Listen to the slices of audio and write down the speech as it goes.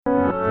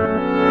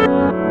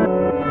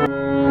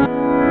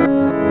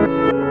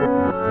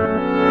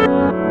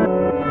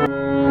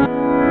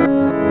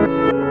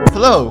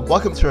So,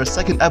 welcome to our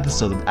second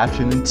episode of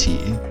Afternoon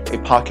Tea, a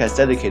podcast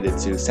dedicated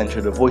to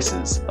center the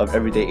voices of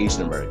everyday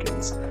Asian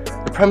Americans.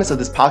 The premise of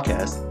this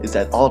podcast is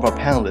that all of our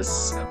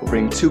panelists will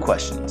bring two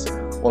questions,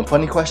 one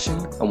funny question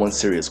and one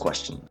serious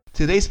question.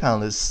 Today's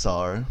panelists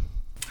are...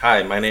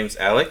 Hi, my name's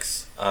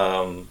Alex.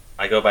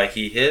 I go by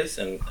he, his,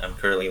 and I'm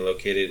currently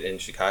located in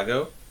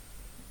Chicago,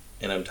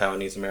 and I'm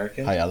Taiwanese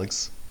American. Hi,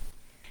 Alex.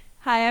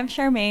 Hi, I'm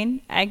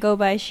Charmaine. I go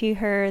by she,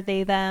 her,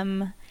 they,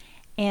 them,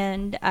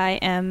 and I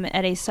am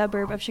at a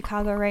suburb of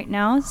Chicago right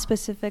now,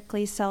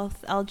 specifically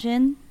South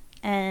Elgin,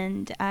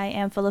 and I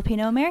am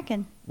Filipino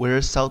American. Where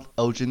is South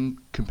Elgin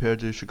compared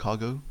to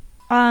Chicago?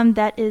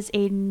 That is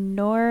a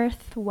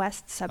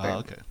northwest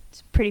suburb. Okay.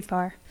 It's pretty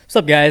far. What's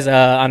up, guys?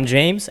 I'm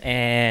James,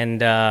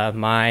 and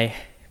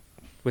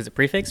was it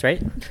prefix,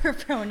 right?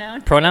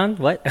 Pronoun. Pronoun?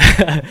 What?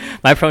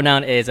 My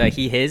pronoun is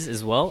he, his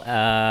as well.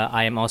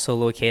 I am also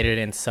located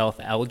in South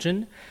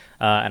Elgin,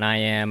 and I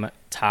am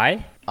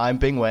Thai. I'm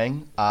Bing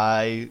Wang.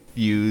 I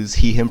use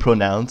he, him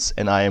pronouns,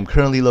 and I am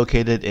currently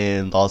located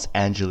in Los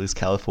Angeles,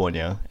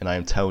 California, and I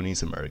am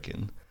Taiwanese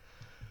American.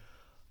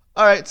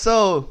 All right,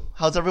 so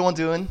how's everyone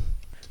doing?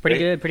 Pretty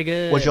good, pretty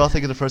good. What'd y'all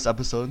think of the first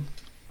episode?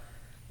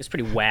 It's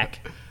pretty whack.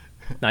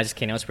 No, just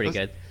kidding. It was pretty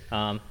good.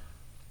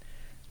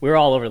 We were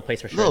all over the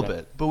place for sure. A little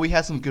bit, but we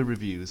had some good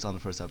reviews on the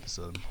first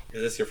episode.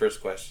 Is this your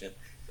first question?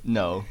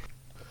 No.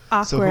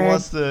 Awkward. So who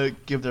wants to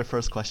give their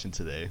first question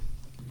today?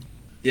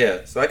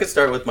 Yeah, so I could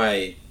start with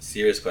my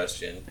serious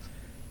question.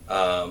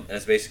 And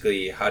it's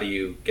basically, how do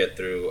you get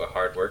through a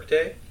hard work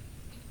day?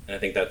 And I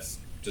think that's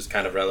just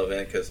kind of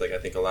relevant because I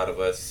think a lot of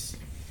us,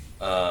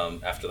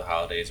 after the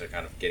holidays, are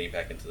kind of getting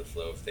back into the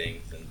flow of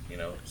things. And,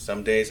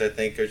 some days I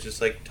think are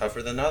just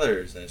tougher than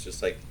others. And it's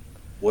just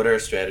what are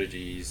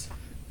strategies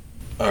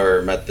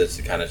or methods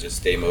to kind of just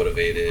stay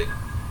motivated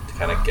to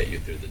kind of get you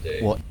through the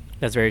day? What?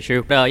 That's very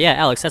true. Yeah,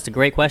 Alex, that's a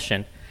great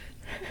question.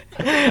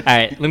 All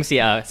right, let me see.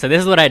 So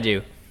this is what I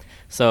do.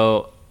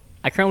 So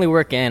I currently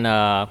work in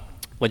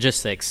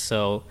logistics,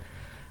 so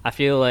I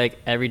feel like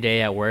every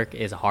day at work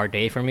is a hard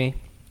day for me.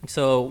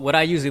 So what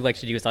I usually like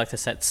to do is I like to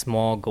set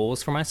small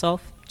goals for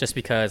myself, just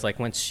because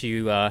once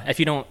you, I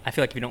feel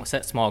like if you don't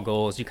set small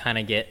goals, you kind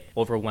of get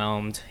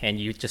overwhelmed and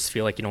you just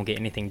feel like you don't get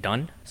anything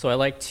done. So I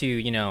like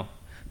to,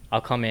 I'll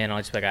come in, I'll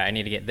just be like, I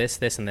need to get this,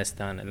 and this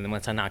done. And then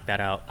once I knock that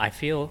out, I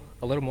feel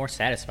a little more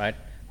satisfied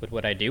with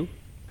what I do.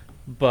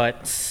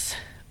 But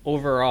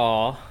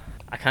overall,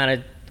 I kind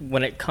of,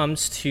 when it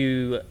comes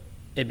to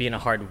it being a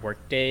hard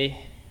work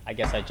day, I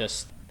guess I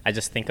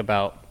just think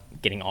about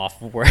getting off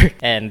of work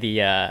and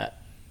the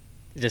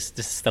just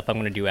stuff I'm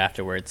going to do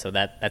afterwards. So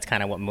that's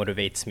kind of what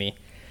motivates me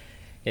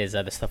is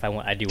the stuff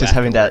I do. Just after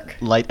having work.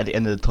 that light at the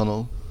end of the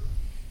tunnel.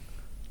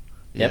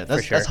 Yep, Yeah,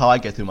 for sure. that's how I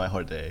get through my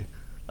hard day.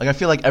 I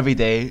feel like every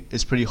day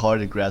is pretty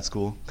hard in grad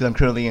school because I'm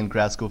currently in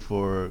grad school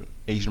for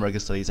Asian American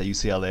Studies at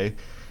UCLA.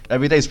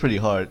 Every day is pretty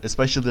hard,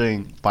 especially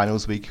during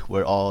finals week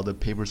where all the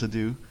papers are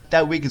due.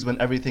 That week is when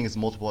everything is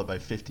multiplied by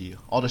 50.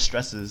 All the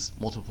stresses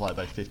multiplied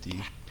by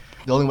 50.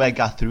 The only way I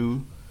got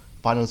through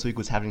finals week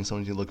was having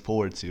something to look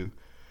forward to.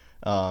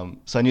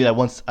 So I knew that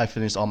once I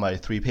finished all my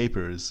 3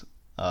 papers,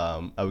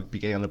 I would be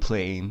getting on a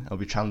plane, I would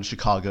be traveling to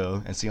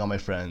Chicago and seeing all my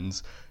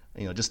friends.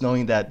 Just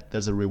knowing that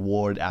there's a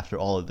reward after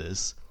all of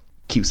this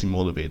keeps me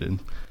motivated.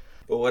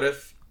 But what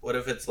if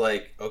it's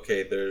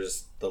okay,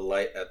 there's the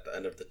light at the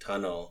end of the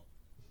tunnel,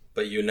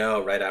 but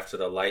right after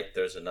the light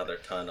there's another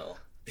tunnel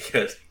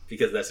because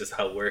that's just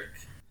how work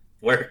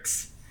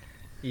works.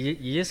 You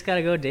just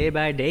gotta go day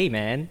by day,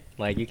 man.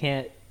 You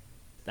can't.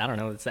 I don't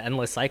know. It's an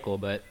endless cycle,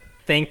 but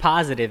staying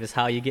positive is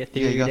how you get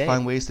through. Yeah, you your gotta day.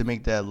 find ways to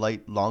make that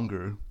light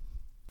longer.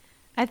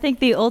 I think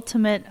the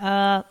ultimate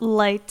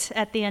light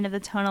at the end of the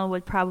tunnel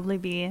would probably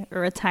be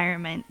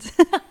retirement.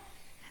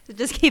 So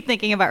just keep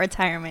thinking about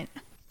retirement.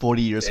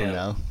 40 years from Damn,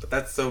 now. But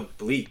that's so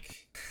bleak.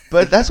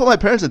 But that's what my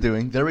parents are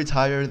doing. They're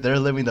retired. They're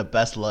living the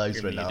best lives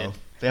You're right now.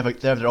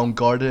 muted. They have their own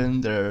garden.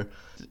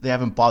 They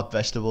haven't bought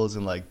vegetables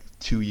in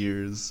 2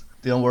 years.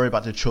 They don't worry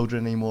about their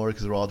children anymore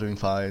because they're all doing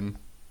fine.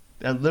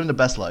 They're living the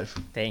best life.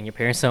 Dang, your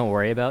parents don't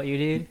worry about you,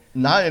 dude.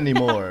 Not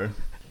anymore.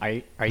 Are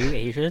you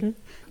Asian?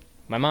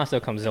 My mom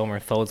still comes over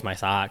and folds my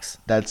socks.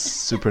 That's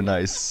super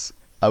nice.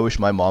 I wish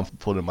my mom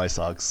folded my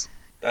socks.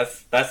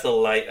 That's the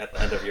light at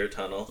the end of your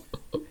tunnel.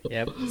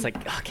 Yep, it's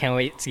can't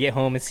wait to get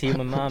home and see what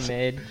my mom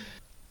made.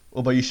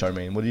 What about you,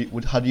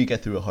 Charmaine? How do you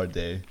get through a hard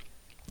day?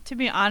 To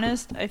be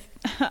honest,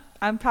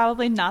 I'm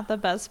probably not the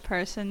best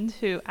person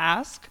to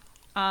ask.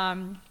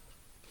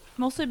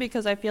 Mostly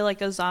because I feel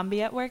like a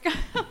zombie at work.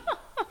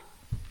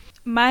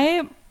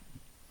 My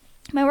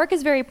work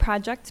is very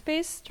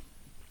project-based.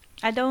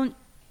 I don't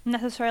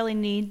necessarily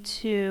need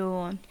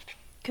to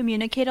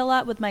communicate a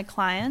lot with my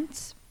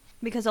clients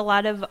because a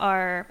lot of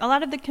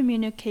the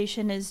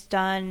communication is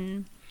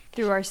done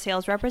through our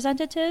sales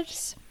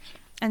representatives.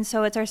 And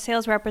so it's our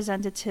sales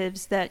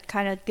representatives that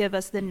kind of give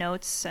us the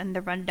notes and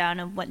the rundown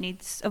of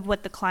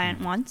what the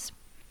client wants.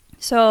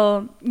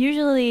 So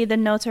usually the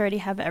notes already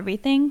have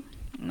everything.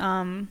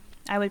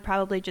 I would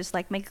probably just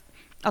make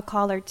a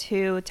call or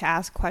two to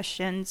ask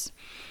questions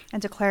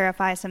and to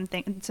clarify some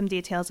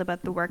details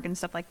about the work and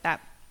stuff like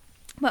that.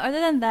 But other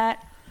than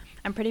that,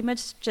 I'm pretty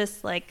much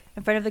just like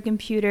in front of the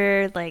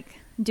computer, like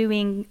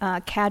doing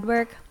CAD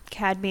work.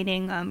 CAD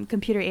meaning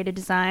computer-aided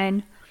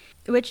design,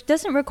 which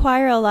doesn't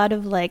require a lot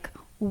of like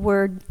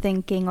word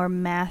thinking or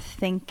math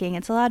thinking.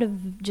 It's a lot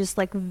of just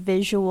like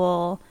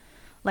visual,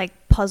 like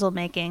puzzle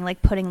making,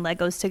 like putting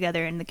Legos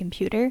together in the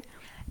computer.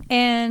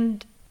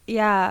 And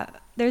yeah,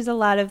 there's a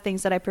lot of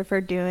things that I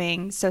prefer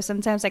doing. So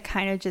sometimes I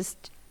kind of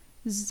just,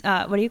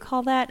 what do you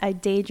call that? I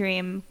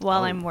daydream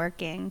while I'm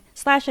working.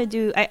 /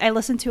 I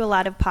listen to a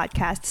lot of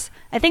podcasts.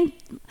 I think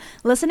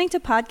listening to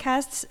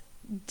podcasts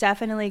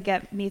definitely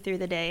get me through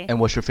the day. And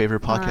what's your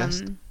favorite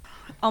podcast?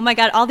 Oh my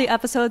God, all the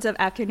episodes of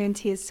Afternoon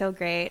Tea is so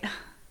great.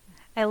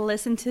 I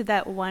listened to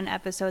that one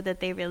episode that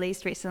they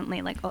released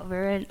recently, like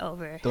over and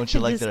over. Don't you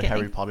like Just the kidding.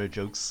 Harry Potter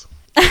jokes?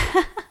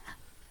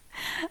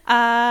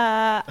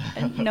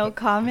 No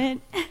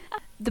comment.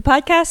 The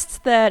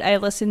podcasts that I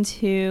listen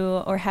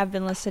to or have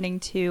been listening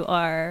to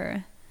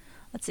are,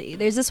 let's see,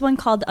 there's this one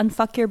called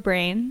Unfuck Your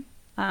Brain.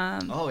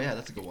 Oh yeah,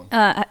 that's a good one.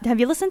 Have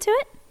you listened to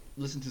it?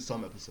 Listen to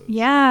some episodes.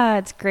 Yeah,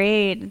 it's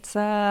great.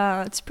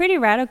 It's pretty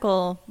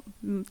radical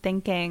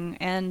thinking,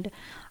 and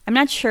I'm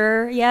not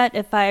sure yet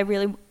if I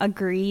really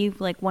agree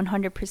like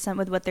 100%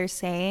 with what they're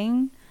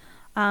saying,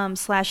 /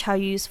 how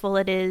useful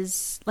it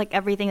is, like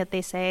everything that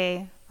they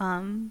say,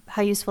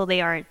 how useful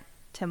they are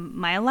to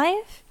my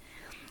life.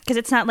 Because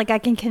it's not like I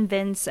can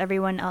convince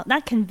everyone else,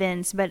 not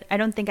convince, but I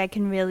don't think I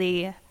can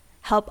really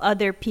help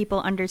other people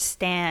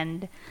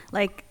understand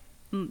like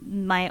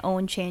my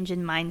own change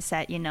in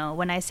mindset, you know,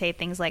 when I say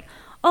things like,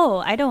 oh,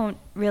 I don't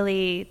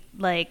really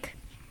like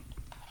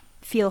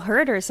feel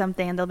hurt or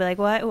something, and they'll be like,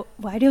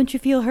 why don't you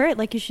feel hurt,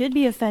 like you should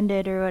be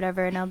offended or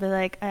whatever, and I'll be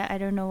like, I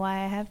don't know why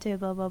I have to,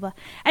 blah blah blah.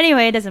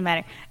 Anyway, it doesn't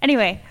matter.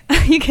 Anyway,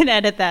 you can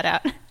edit that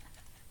out.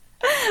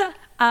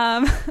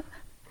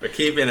 We're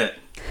keeping it.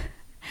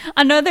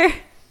 Another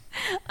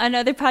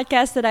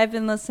podcast that I've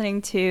been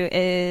listening to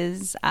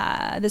is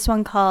this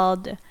one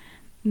called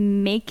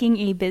Making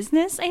a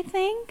Business, I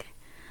think.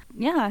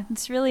 Yeah,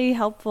 it's really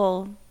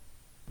helpful.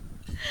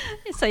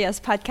 So yes,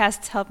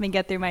 podcasts help me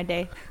get through my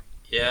day.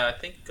 Yeah, I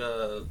think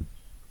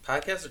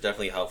podcasts are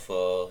definitely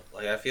helpful.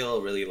 Like, I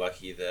feel really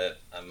lucky that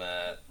I'm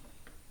at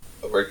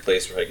a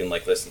workplace where I can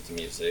like listen to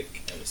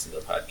music and listen to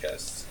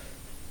podcasts.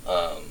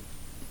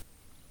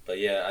 But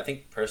yeah, I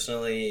think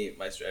personally,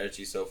 my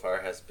strategy so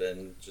far has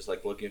been just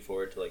like looking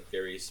forward to like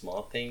very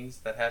small things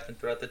that happen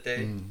throughout the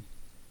day.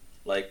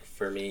 Like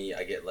for me,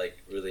 I get like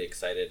really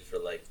excited for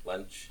like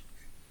lunch.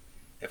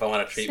 If I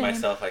want to treat Same.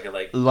 myself, I could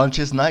like Lunch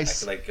is I nice.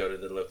 could like go to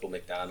the local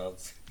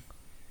McDonald's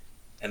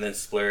and then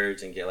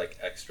splurge and get like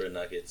extra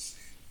nuggets.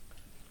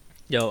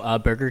 Yo,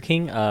 Burger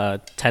King,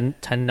 10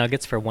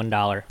 nuggets for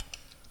 $1.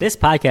 This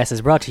podcast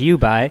is brought to you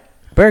by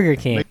Burger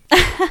King.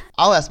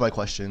 I'll ask my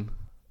question.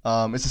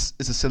 It's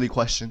a silly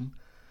question.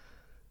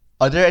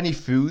 Are there any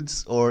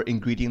foods or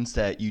ingredients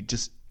that you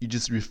just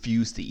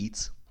refuse to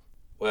eat?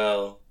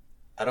 Well,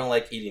 I don't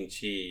like eating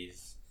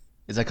cheese.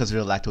 Is that because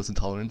you're lactose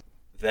intolerant?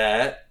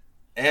 That,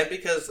 and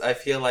because I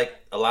feel like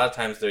a lot of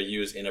times they're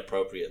used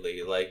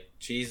inappropriately. Like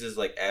cheese is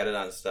like added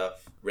on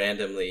stuff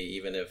randomly,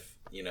 even if,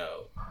 you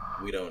know,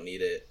 we don't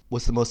need it.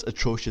 What's the most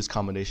atrocious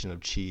combination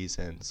of cheese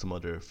and some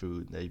other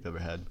food that you've ever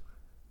had?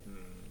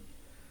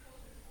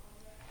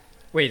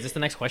 Wait, is this the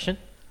next question?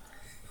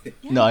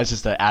 No, it's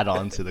just an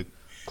add-on to the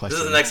question.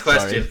 This is the next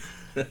question.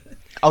 Sorry.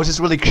 I was just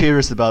really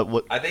curious about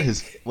what I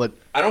think what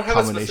I don't have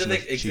a combination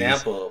specific of cheese.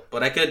 example,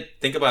 but I could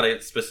think about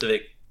a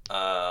specific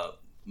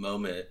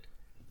moment.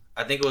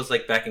 I think it was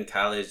like back in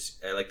college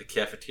at like the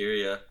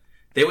cafeteria.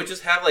 They would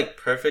just have like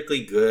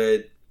perfectly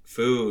good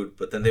food,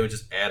 but then they would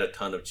just add a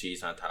ton of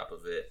cheese on top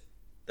of it.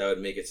 That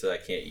would make it so I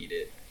can't eat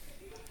it.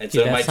 And so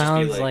Dude, it that might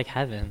sounds just be like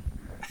heaven.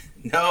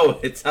 no,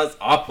 it sounds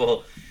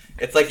awful.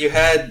 It's like you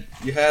had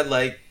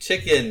like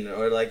chicken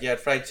or like you had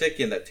fried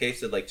chicken that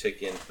tasted like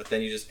chicken, but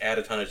then you just add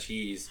a ton of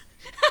cheese,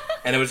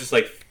 and it was just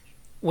like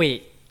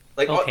Wait,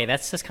 like okay,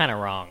 that's just kind of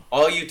wrong.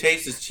 all you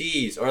taste is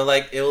cheese, or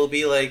like it will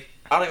be like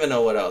I don't even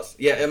know what else.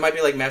 Yeah, it might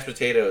be like mashed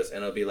potatoes,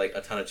 and it'll be like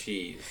a ton of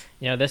cheese.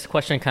 You know, this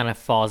question kind of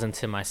falls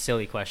into my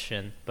silly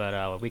question, but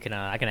I can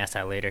ask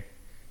that later.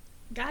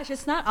 Gosh,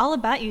 it's not all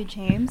about you,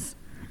 James.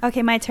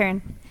 Okay, my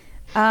turn.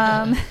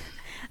 Oh,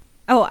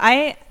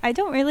 I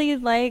don't really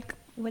like,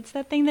 what's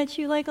that thing that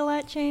you like a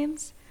lot,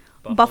 James?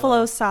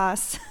 Buffalo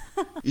sauce.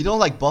 You don't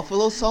like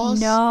buffalo sauce?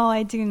 No,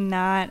 I do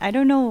not. I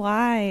don't know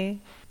why.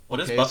 What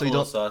is Okay, so you buffalo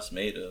don't- sauce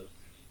made of?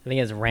 I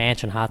think it's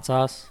ranch and hot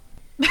sauce.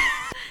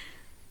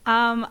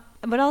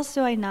 What else do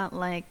I not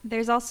like?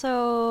 There's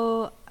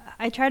also,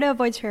 I try to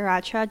avoid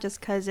sriracha just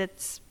because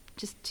it's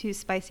just too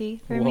spicy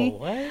for me.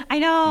 What? I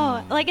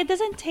know, like it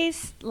doesn't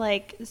taste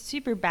like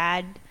super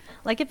bad.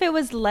 Like if it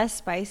was less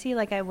spicy,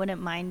 like I wouldn't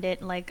mind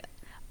it. Like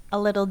a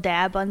little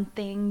dab on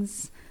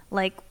things,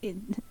 like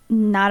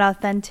not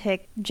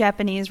authentic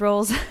Japanese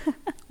rolls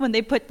when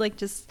they put like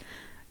just,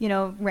 you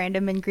know,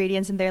 random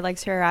ingredients in there like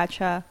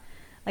sriracha.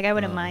 Like I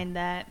wouldn't mind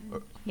that.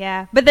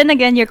 Yeah, but then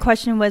again, your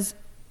question was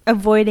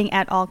avoiding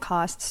at all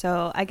costs.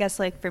 So I guess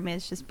like for me,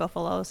 it's just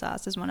buffalo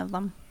sauce is one of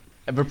them.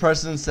 If a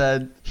person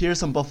said, "Here's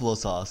some buffalo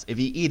sauce. If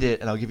you eat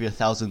it, and I'll give you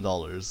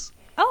 $1,000."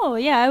 Oh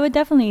yeah, I would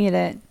definitely eat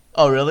it.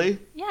 Oh, really?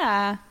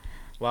 Yeah.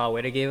 Wow,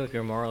 way to give up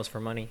your morals for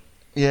money.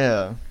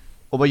 Yeah.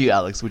 What about you,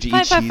 Alex? Would you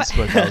eat Fine, cheese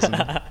for 1,000?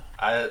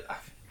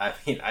 I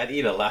mean, I'd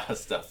eat a lot of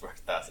stuff for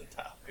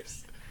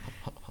 $1,000.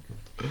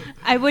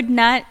 I would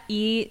not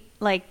eat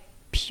like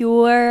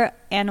pure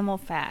animal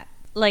fat.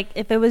 Like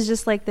if it was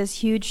just like this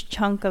huge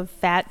chunk of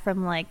fat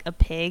from like a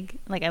pig,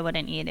 like I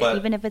wouldn't eat it. But-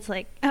 Even if it's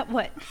like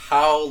what?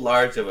 How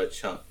large of a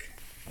chunk?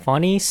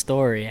 Funny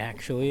story,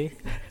 actually.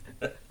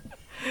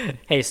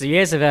 Hey, so you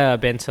guys have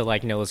been to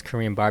like those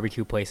Korean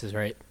barbecue places,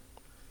 right?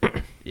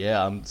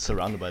 Yeah, I'm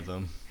surrounded by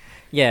them.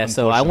 Yeah,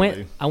 so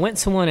Unfortunately. I went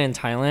to one in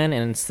Thailand,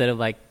 and instead of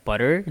like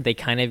butter, they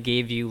kind of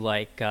gave you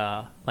like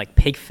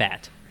pig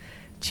fat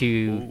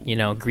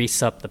to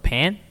grease up the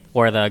pan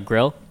or the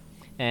grill,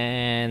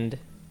 and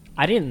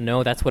I didn't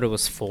know that's what it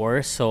was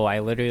for. So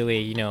I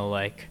literally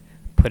like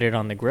put it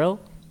on the grill,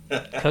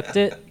 cooked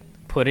it,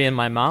 put it in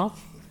my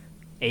mouth,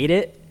 ate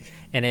it,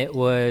 and it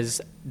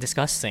was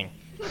disgusting.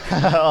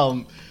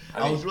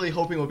 I was really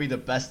hoping it would be the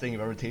best thing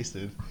you've ever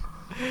tasted.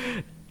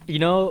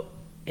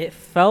 It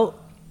felt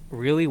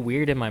really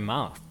weird in my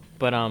mouth.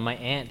 But my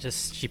aunt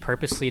she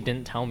purposely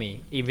didn't tell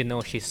me, even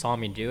though she saw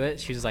me do it.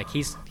 She was like,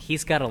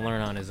 he's got to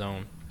learn on his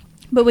own.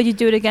 But would you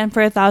do it again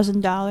for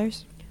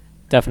 $1,000?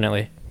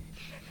 Definitely.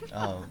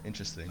 Oh,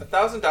 interesting.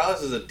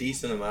 $1,000 is a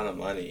decent amount of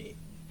money.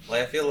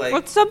 Like I feel like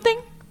What's something?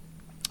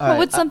 All right,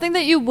 What's something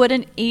that you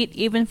wouldn't eat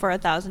even for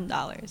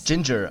 $1,000?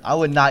 Ginger. I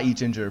would not eat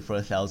ginger for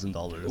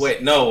 $1,000.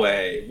 wait, no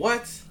way.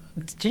 What?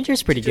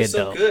 Ginger's pretty good, It's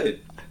so though. good.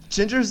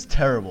 Ginger's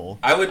terrible.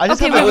 I would. I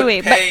just Okay, have I a- would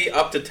wait, pay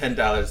up to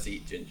 $10 to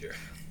eat ginger.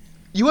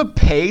 You would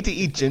pay to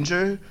eat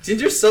ginger?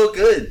 Ginger's so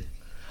good.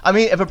 I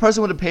mean, if a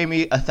person would have paid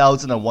me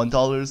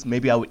 $1,001,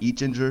 maybe I would eat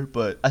ginger.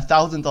 But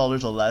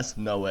 $1,000 or less,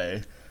 no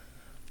way.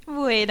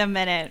 Wait a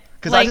minute.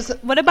 'Cause I Like,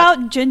 just- what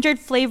about ginger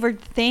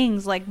flavored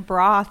things like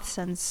broths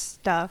and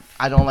stuff?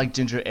 I don't like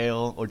ginger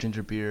ale or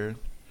ginger beer.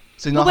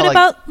 So you know But what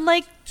how about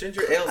like?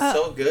 Ginger ale's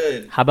so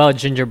good. How about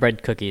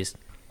gingerbread cookies?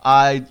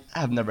 I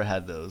have never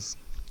had those.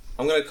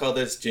 I'm gonna call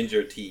this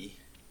ginger tea.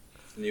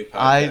 It's the new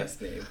I-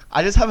 podcast name.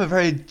 I just have a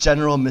very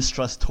general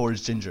mistrust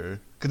towards ginger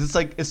because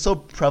it's so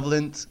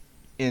prevalent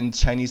in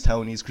Chinese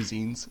Taiwanese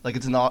cuisines. Like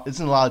it's in a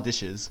lot of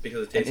dishes.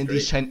 Because it And tastes in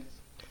these great.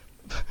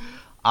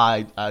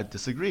 I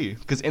disagree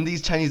because in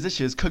these Chinese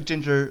dishes, cooked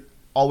ginger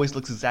always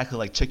looks exactly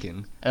like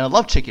chicken, and I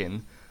love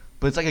chicken,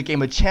 but it's like a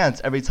game of chance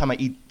every time I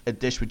eat a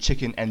dish with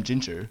chicken and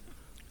ginger.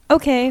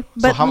 Okay,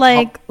 but how-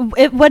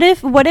 what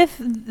if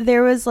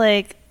there was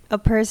like a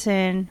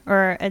person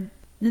or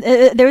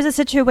there was a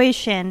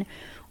situation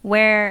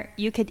where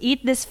you could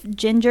eat this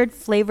ginger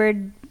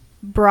flavored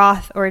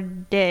broth or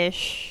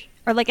dish,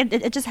 or like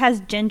it just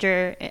has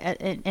ginger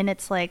in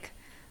its like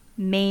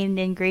main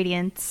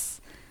ingredients,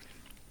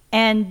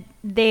 and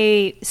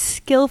they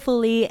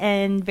skillfully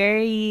and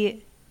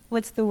very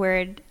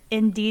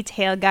in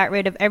detail got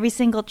rid of every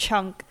single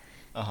chunk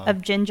Uh-huh.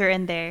 of ginger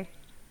in there.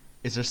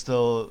 Is there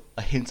still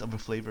a hint of a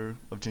flavor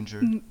of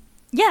ginger?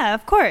 Yeah,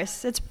 of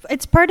course.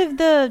 It's part of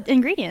the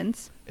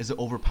ingredients. Is it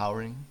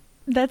overpowering?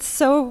 That's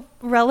so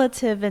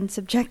relative and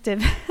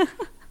subjective.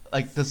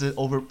 Like, does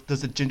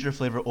the ginger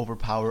flavor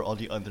overpower all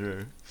the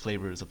other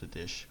flavors of the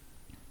dish?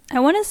 I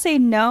want to say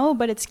no,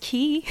 but it's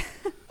key.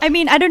 I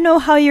mean, I don't know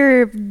how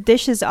your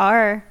dishes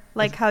are,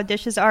 like how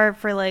dishes are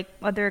for like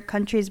other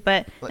countries,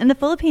 but in the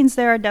Philippines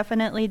there are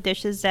definitely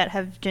dishes that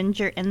have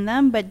ginger in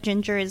them, but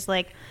ginger is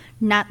like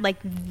not like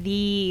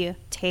the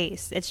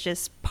taste. It's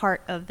just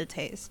part of the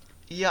taste.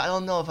 Yeah, I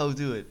don't know if I would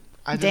do it.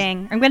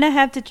 Dang, I'm gonna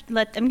have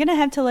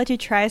to let you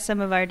try some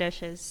of our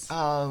dishes.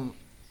 I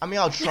mean,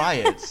 I'll try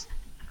it,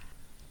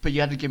 but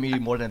you have to give me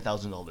more than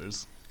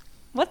 $1,000.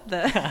 What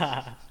the?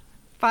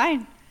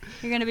 Fine,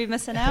 you're gonna be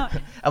missing out.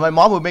 And my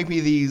mom would make me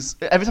these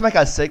every time I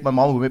got sick. My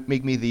mom would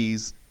make me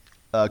these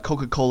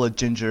Coca-Cola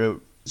ginger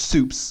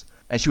soups,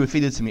 and she would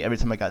feed it to me every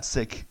time I got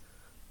sick.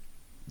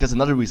 There's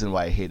another reason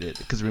why I hate it,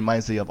 because it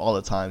reminds me of all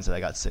the times that I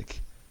got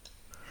sick.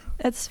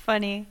 That's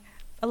funny.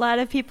 A lot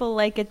of people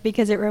like it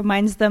because it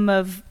reminds them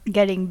of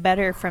getting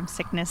better from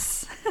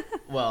sickness.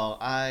 Well,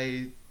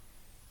 I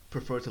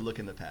prefer to look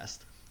in the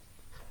past.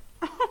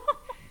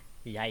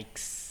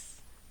 Yikes.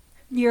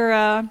 You're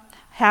a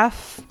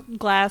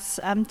glass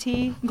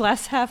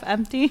half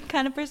empty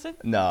kind of person?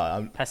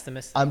 No,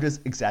 Pessimist. I'm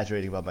just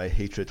exaggerating about my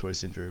hatred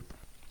towards ginger.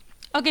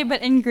 Okay,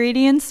 but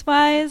ingredients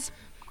wise,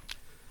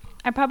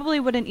 I probably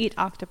wouldn't eat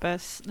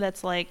octopus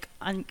that's like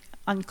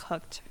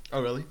uncooked.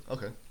 Oh, really?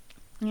 Okay.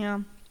 Yeah.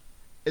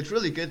 It's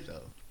really good,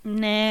 though.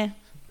 Nah.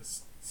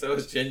 So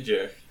is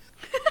ginger.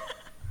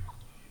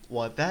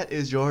 Well, that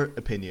is your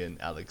opinion,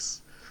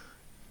 Alex.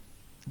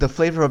 The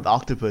flavor of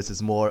octopus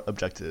is more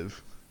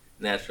objective.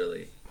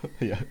 Naturally.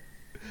 Yeah.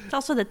 It's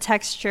also the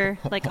texture,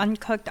 like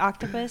uncooked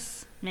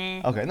octopus.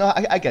 Nah. Okay, no,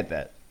 I get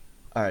that.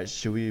 All right,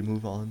 should we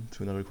move on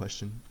to another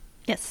question?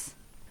 Yes.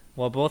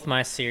 Well, both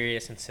my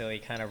serious and silly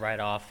kind of right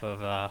off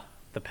of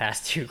the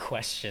past two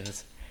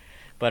questions.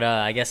 But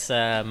I guess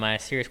my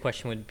serious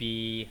question would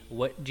be,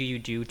 what do you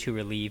do to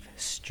relieve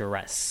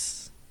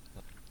stress?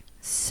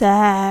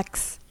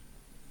 Sex.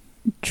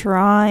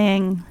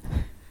 Drawing.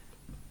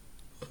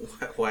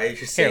 Why are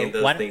you saying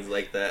those why- things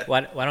like that?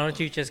 Why don't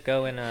you just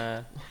go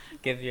and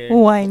give your...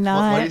 Why Why do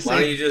not? you Why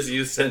don't you just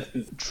use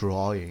sentence?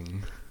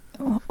 Drawing.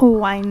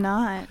 Why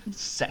not?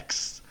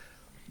 Sex.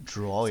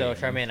 Drawing. So,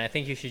 Charmaine, I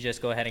think you should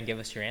just go ahead and give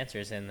us your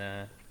answers in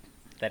that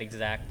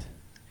exact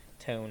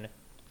tone.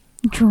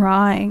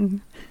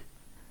 Drawing.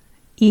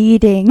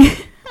 Eating.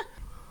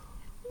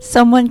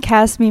 Someone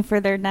cast me for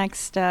their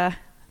next, what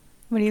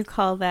do you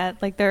call that?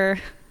 Like their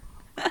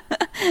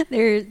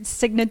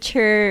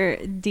signature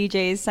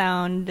DJ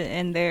sound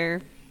in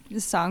their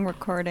song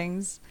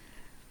recordings.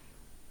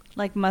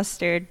 Like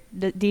Mustard,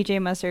 the DJ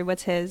Mustard,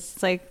 what's his?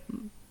 It's like,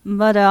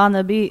 mudda on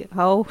the beat,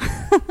 ho.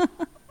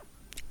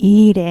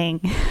 Eating.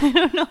 I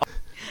don't know.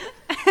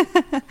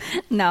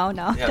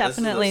 No, Yeah,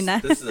 definitely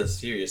not. This is a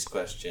serious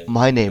question.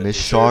 My name It is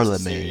deserves a Charlemagne.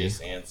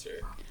 Serious answer.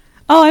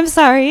 Oh, I'm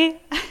sorry.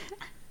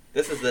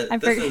 This is I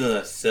this forg- isn't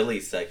a silly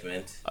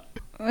segment.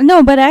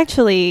 No, but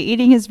actually,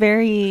 eating is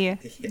very I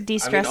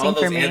de-stressing mean, all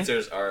those for me.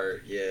 answers are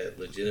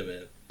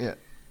legitimate. Yeah.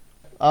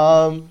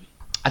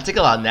 I take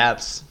a lot of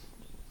naps.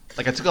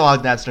 Like, I took a lot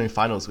of naps during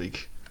finals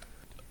week.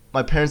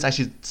 My parents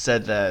actually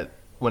said that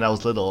when I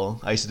was little,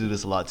 I used to do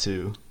this a lot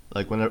too.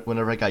 Like,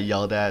 whenever I got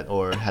yelled at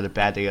or had a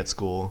bad day at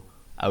school,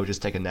 I would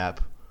just take a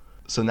nap.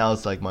 So now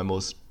it's like my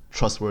most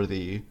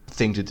trustworthy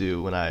thing to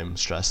do when I'm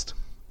stressed.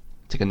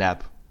 Take a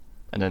nap,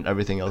 and then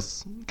everything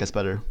else gets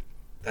better.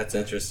 That's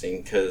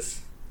interesting because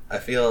I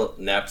feel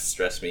naps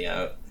stress me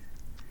out.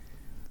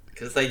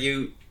 Because like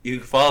you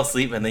fall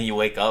asleep and then you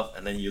wake up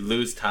and then you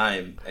lose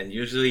time. And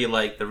usually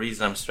like the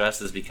reason I'm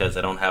stressed is because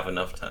I don't have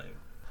enough time.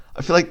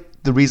 I feel like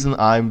the reason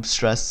I'm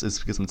stressed is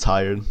because I'm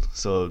tired.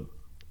 So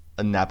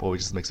a nap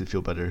always just makes me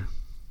feel better.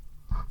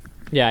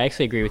 Yeah, I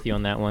actually agree with you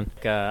on that one.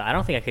 I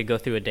don't think I could go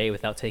through a day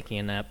without taking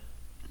a nap.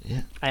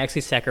 Yeah. I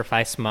actually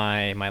sacrifice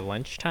my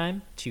lunch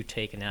time to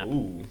take a nap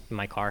Ooh. in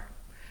my car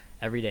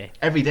every day.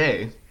 Every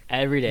day.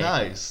 Every day.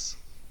 Nice.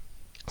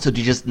 So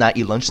do you just not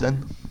eat lunch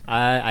then?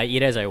 I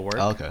eat as I work.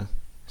 Oh, okay.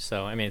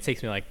 So, I mean, it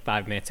takes me like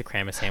 5 minutes to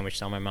cram a sandwich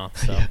down my mouth.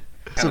 So, What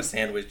kind of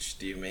sandwich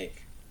do you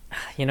make?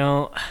 you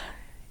know,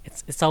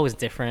 it's always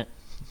different.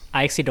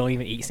 I actually don't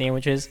even eat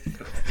sandwiches.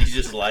 You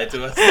just lied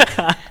to us?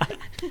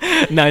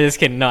 No, just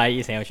kidding. No, I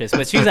eat sandwiches.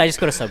 But usually I just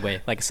go to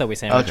Subway, like a Subway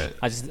sandwich. Okay.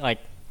 I just like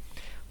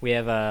we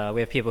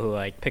have people who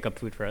like pick up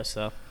food for us.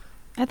 So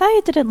I thought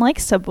you didn't like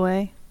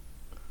Subway.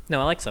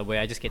 no, I like Subway.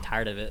 I just get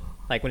tired of it.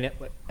 Like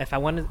if I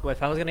was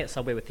gonna get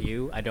Subway with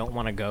you, I don't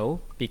want to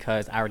go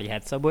because I already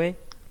had Subway.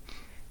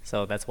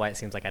 So that's why it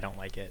seems like I don't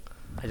like it.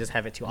 I just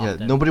have it too Yeah,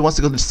 often. nobody wants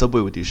to go to the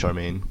Subway with you,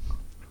 Charmaine.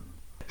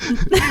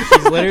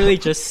 She's literally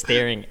just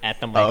staring at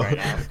the mic Oh. right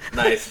now.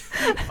 Nice.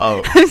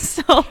 Oh.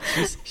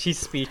 She's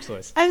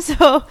speechless. I'm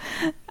so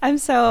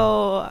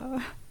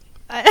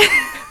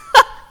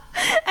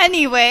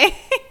anyway.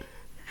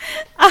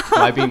 Am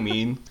I being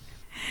mean?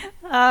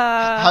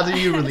 How do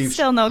you relieve?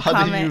 Still no how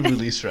comment. do you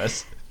relieve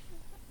stress?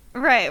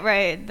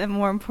 Right. The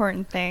more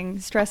important thing,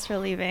 stress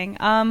relieving.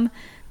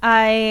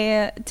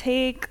 I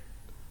take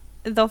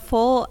the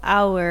full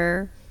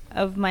hour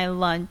of my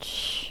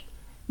lunch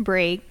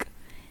break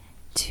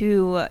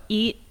to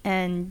eat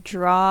and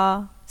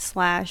draw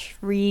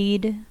 /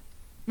 read.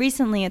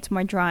 Recently, it's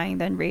more drawing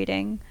than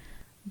reading,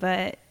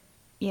 but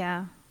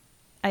yeah,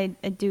 I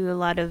do a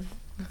lot of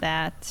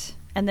that.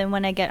 And then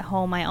when I get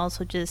home, I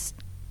also just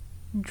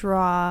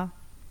draw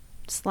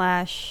 /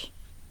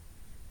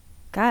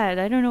 God,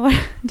 I don't know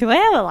what. Do I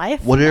have a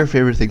life? What are your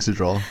favorite things to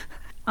draw?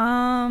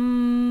 A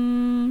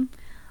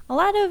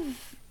lot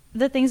of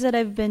the things that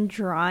I've been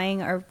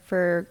drawing are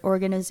for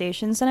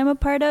organizations that I'm a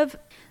part of.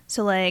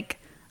 So like,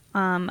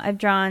 I've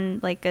drawn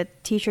like a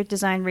t-shirt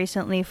design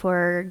recently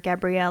for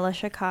Gabriella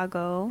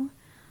Chicago,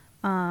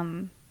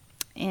 and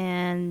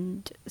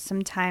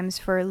sometimes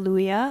for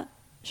Luya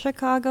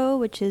Chicago,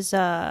 which is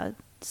a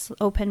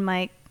open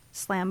mic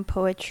slam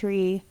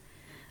poetry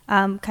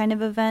kind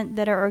of event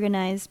that are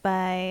organized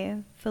by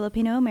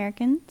Filipino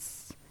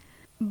Americans.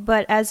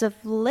 But as of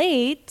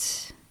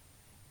late,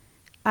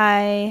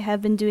 I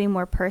have been doing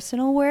more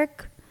personal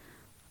work,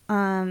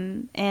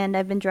 and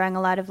I've been drawing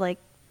a lot of like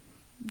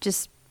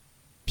just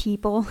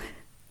people,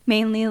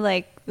 mainly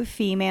like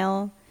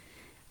female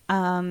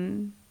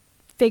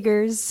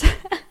figures.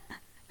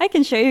 I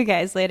can show you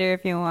guys later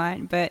if you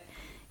want, but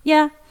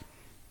yeah,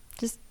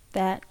 just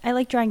that. I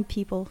like drawing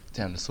people.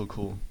 Damn, that's so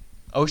cool.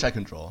 I wish I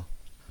could draw.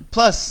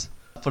 Plus,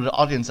 for the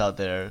audience out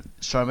there,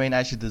 Charmaine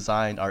actually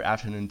designed our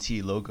afternoon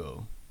tea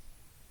logo.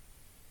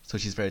 So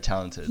she's very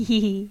talented.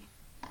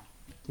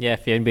 Yeah,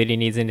 if anybody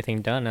needs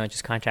anything done,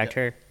 just contact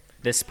her.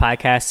 This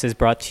podcast is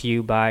brought to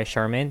you by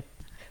Charmaine.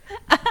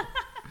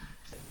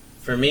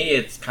 For me,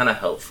 it's kind of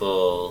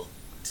helpful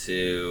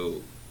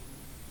to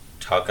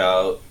talk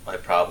out my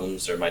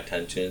problems or my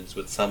tensions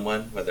with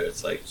someone, whether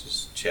it's like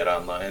just chat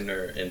online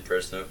or in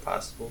person if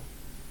possible.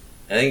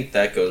 I think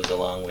that goes a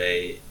long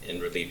way in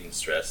relieving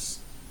stress.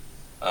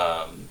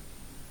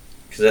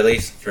 Because at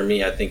least for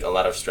me, I think a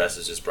lot of stress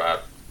is just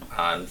brought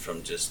on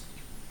from just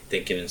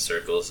thinking in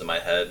circles in my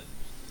head,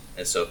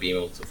 and so being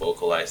able to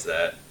vocalize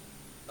that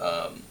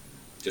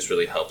just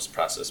really helps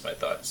process my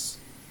thoughts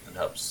and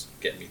helps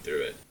get me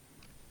through it.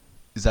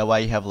 Is that why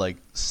you have like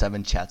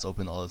 7 chats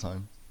open all the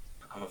time?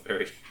 I'm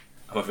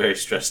a very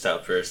stressed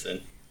out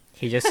person.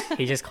 He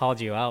just called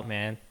you out,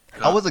 man.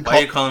 I wasn't Why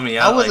are you calling me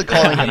out? I wasn't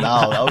like calling that? him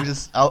out. It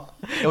was No,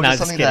 just I'm just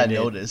something that I kidding,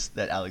 dude. noticed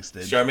that Alex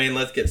did. Charmaine,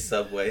 let's get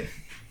Subway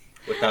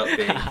without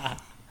being.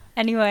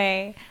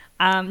 Anyway,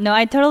 no,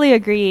 I totally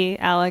agree,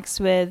 Alex,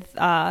 with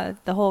the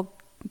whole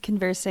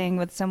conversing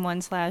with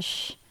someone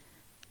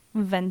 /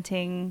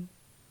 venting.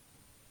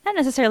 Not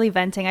necessarily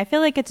venting. I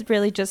feel like it's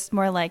really just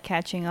more like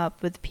catching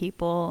up with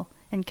people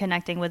and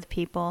connecting with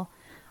people.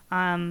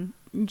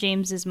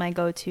 James is my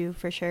go-to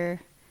for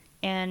sure,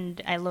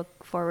 and I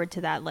look forward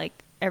to that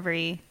like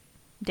every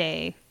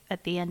day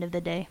at the end of the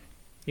day.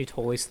 You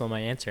totally stole my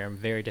answer. I'm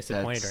very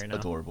disappointed That's right now.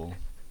 adorable.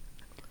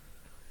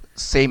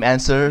 Same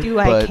answer, Do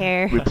I but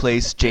care?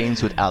 replace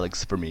James with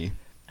Alex for me.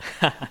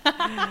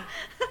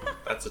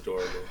 That's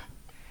adorable.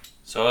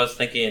 So I was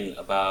thinking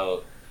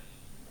about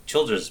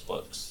children's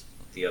books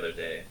the other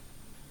day,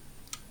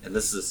 and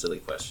this is a silly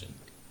question.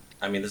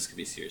 I mean, this could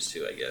be serious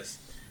too, I guess.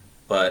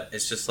 But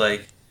it's just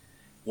like,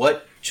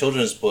 what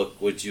children's book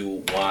would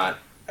you want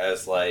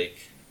as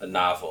like a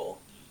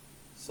novel?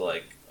 So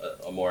like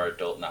a more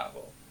adult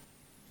novel.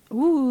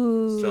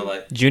 Ooh. So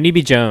like, Junie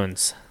B.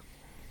 Jones.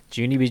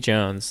 Junie B.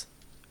 Jones.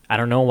 I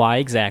don't know why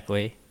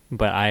exactly,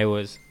 but I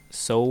was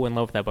so in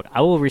love with that book.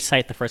 I will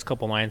recite the first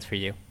couple lines for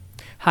you.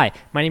 Hi,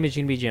 my name is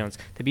Junie B. Jones.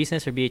 The B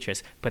stands for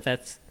Beatrice, but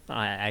that's...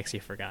 I actually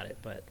forgot it,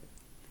 but...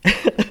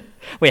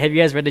 Wait, have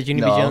you guys read the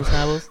Junie B. No. Jones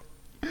novels?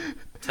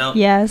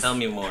 Yes. Tell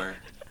me more.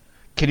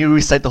 Can you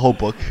recite the whole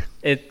book?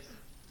 It...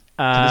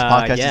 Can this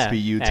podcast yeah, just be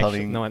you actually,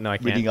 telling, no, I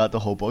can't. reading out the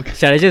whole book?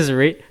 Should I just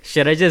read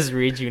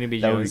Junie B.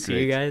 That would be Jones to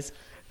you great. guys?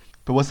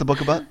 But what's the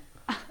book about?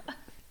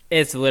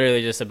 It's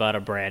literally just about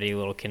a bratty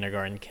little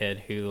kindergarten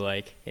kid who,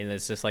 like, and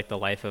it's just like the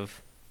life of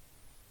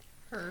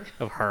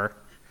her.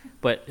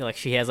 But like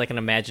she has like an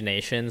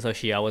imagination, so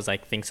she always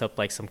like thinks up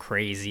like some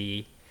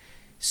crazy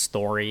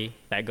story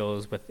that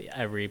goes with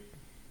every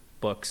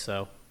book.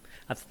 So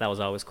I thought that was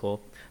always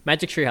cool.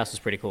 Magic Tree House was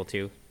pretty cool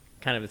too.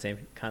 Kind of the same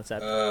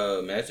concept.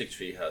 Magic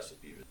Tree House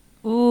would be.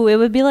 Ooh, it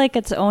would be like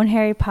its own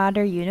Harry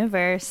Potter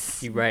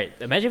universe. You're right.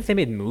 Imagine if they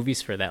made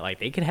movies for that. Like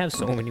they could have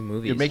so many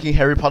movies. You're making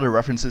Harry Potter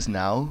references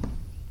now?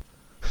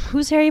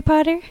 Who's Harry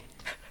Potter?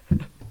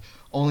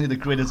 Only the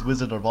greatest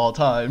wizard of all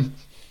time.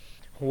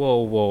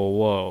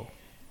 Whoa.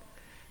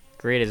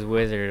 Greatest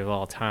wizard of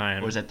all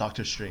time. Or is that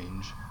Doctor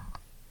Strange?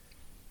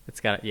 It's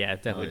definitely I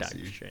Doctor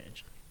see.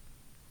 Strange.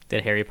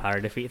 Did Harry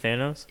Potter defeat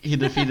Thanos? He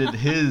defeated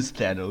his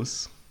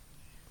Thanos.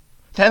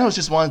 Thanos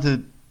just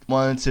wanted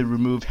to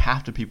remove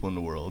half the people in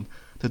the world.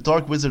 The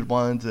Dark Wizard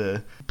wanted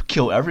to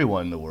kill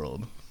everyone in the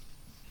world.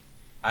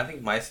 I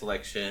think my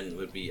selection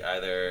would be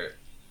either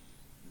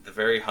the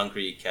very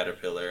hungry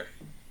caterpillar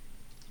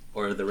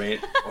or the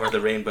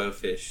rainbow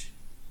fish.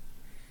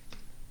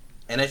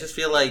 And I just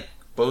feel like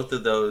both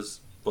of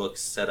those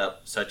books set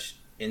up such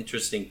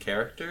interesting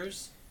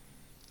characters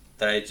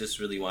that I just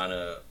really want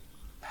to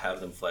have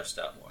them fleshed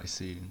out more. I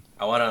see.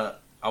 I want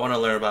to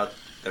learn about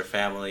their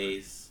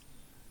families.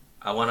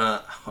 I want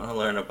to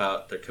learn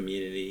about their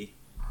community.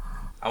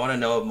 I want to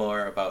know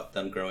more about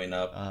them growing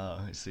up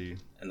I see.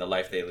 and the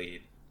life they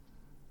lead.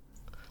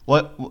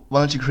 Why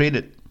don't you create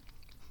it?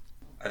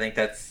 I think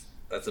that's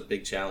a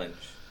big challenge.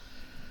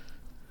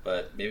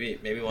 But maybe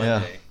one Yeah.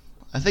 day.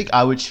 I think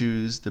I would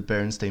choose the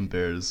Berenstain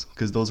Bears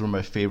because those were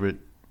my favorite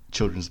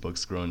children's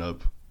books growing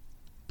up.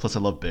 Plus, I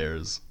love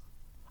bears.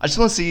 I just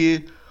want to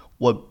see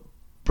what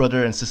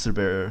Brother and Sister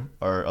Bear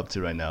are up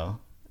to right now.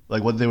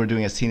 Like what they were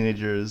doing as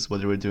teenagers,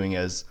 what they were doing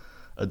as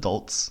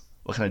adults,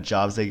 what kind of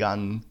jobs they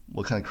gotten,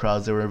 what kind of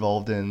crowds they were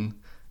involved in,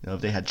 if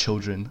they had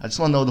children. I just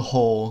want to know the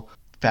whole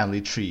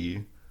family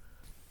tree.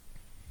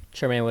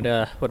 Charmaine, what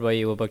about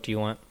you? What book do you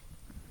want?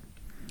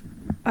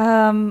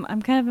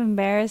 I'm kind of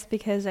embarrassed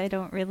because I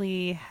don't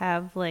really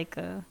have like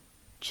a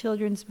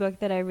children's book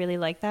that I really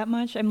like that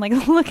much. I'm like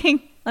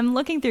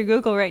looking through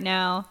Google right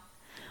now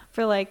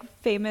for like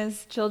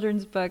famous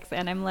children's books,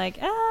 and I'm like,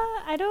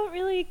 I don't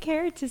really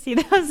care to see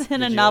those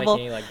in a Did you novel.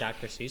 like any like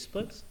Dr. Seuss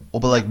books? What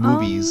about like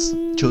movies,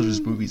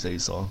 children's movies that you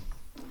saw?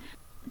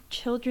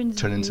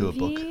 Children's Turn into a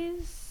book.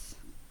 movies?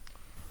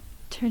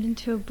 Turned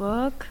into a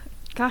book?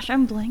 Gosh,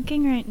 I'm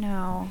blanking right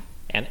now.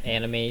 And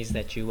animes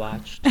that you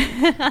watched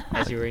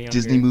as you were younger?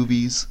 Disney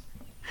movies.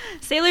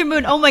 Sailor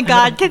Moon. Oh my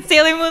God! Can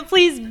Sailor Moon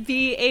please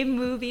be a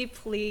movie,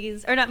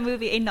 please? Or not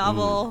movie, a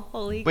novel.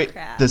 Holy Wait,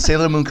 crap! does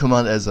Sailor Moon come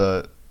out as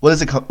a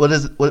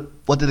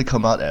what did it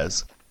come out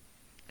as?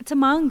 It's a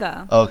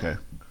manga. Oh, okay.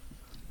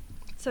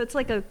 So it's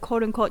like a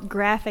quote unquote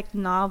graphic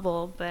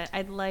novel, but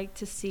I'd like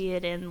to see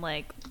it in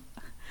like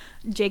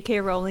J.K.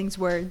 Rowling's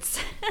words.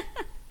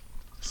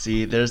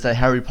 See, there's that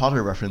Harry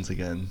Potter reference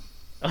again.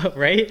 Oh,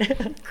 right?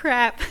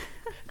 Crap.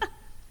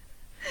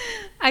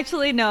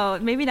 Actually, no,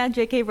 maybe not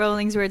J.K.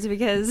 Rowling's words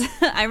because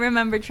I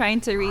remember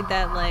trying to read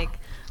that like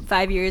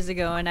 5 years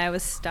ago, and I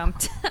was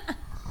stumped.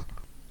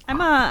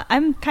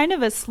 I'm kind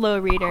of a slow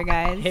reader,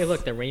 guys. Hey,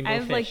 look, the rainbow I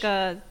have fish.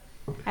 I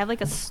have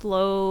like a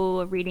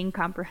slow reading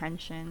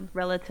comprehension,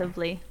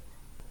 relatively.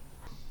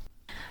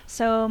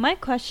 So my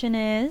question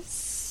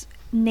is,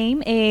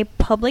 name a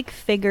public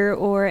figure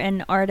or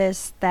an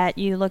artist that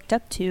you looked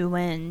up to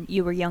when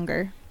you were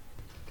younger.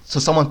 So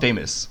someone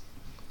famous.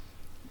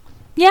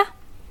 Yeah,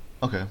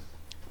 Okay.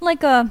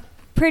 like a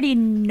pretty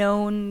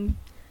known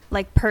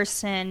like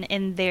person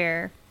in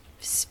their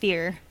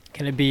sphere.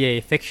 Can it be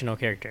a fictional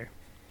character?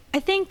 I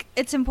think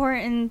it's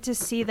important to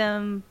see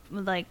them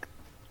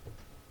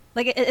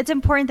it's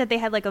important that they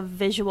had like a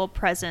visual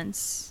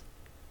presence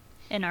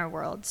in our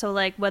world. So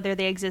like whether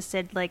they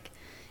existed like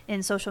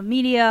in social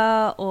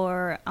media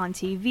or on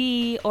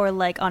TV or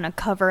like on a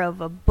cover of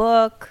a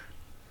book.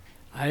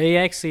 I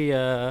actually,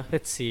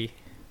 let's see.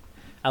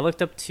 I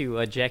looked up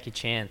to Jackie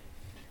Chan.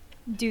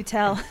 Do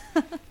tell.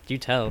 Do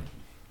tell.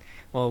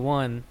 Well,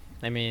 one,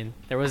 I mean,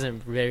 there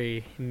wasn't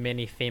very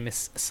many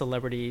famous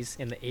celebrities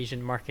in the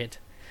Asian market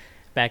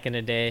back in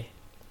the day.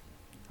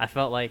 I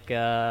felt like,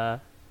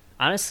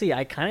 honestly,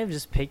 I kind of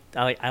just picked.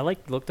 I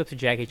looked up to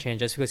Jackie Chan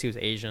just because he was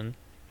Asian.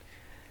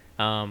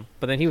 But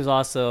then he was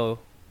also,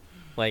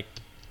 like,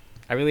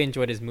 I really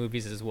enjoyed his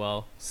movies as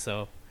well.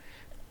 So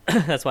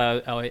that's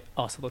why I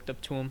also looked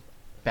up to him.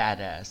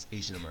 Badass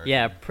Asian American.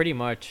 Yeah, pretty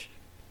much.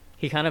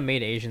 He kind of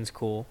made Asians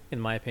cool,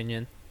 in my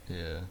opinion,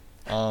 Yeah.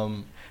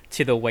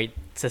 to the white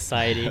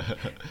society.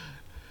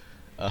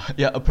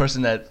 Yeah, a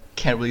person that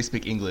can't really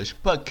speak English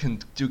but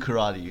can do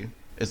karate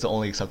is the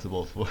only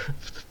acceptable for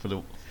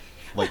the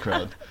white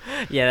crowd.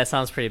 Yeah, that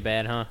sounds pretty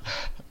bad, huh?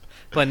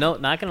 But no,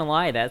 not gonna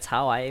lie, that's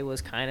how I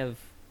was kind of.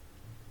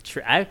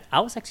 I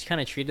was actually kind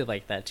of treated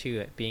like that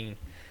too, being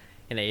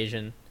an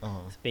Asian,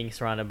 being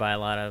surrounded by a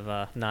lot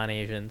of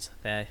non-Asians.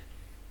 They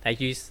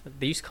used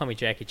to call me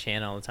Jackie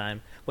Chan all the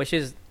time, which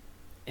is,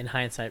 in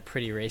hindsight,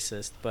 pretty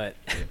racist. But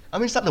I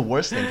mean, it's not the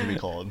worst thing to be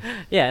called.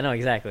 yeah, no,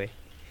 exactly.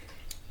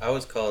 I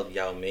was called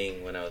Yao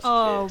Ming when I was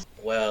Oh. a kid.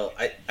 Well,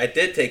 I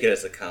did take it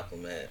as a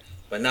compliment,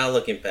 but now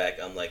looking back,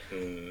 I'm like,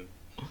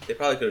 they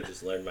probably could have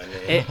just learned my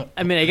name.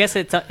 I mean, I guess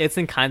it's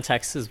in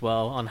context as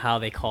well on how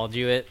they called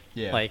you it.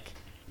 Yeah. Like,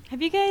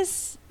 Have you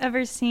guys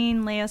ever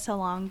seen Lea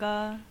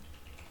Salonga?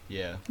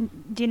 Yeah.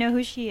 Do you know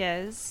who she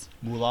is?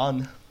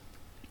 Mulan.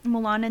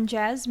 Mulan and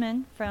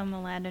Jasmine from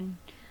Aladdin.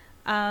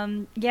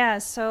 Yeah,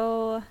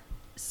 so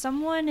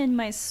someone in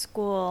my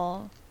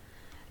school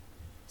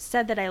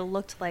said that I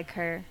looked like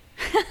her.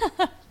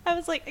 I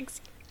was like,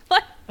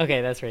 what?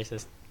 okay, that's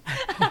racist.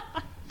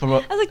 From a,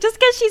 I was like, just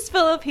because she's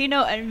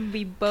Filipino and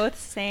we both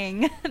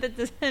sang, that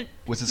doesn't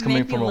Was this coming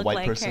make me from a look white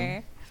like person?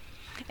 her.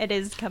 It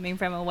is coming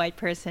from a white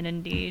person,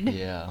 indeed.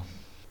 yeah.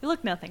 We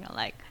look nothing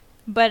alike.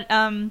 But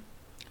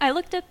I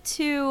looked up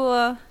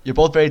to... You're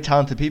both very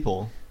talented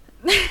people.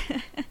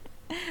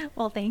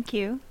 well, thank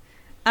you.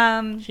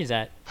 She's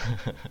at.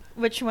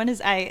 Which one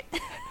is I?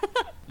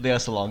 Lea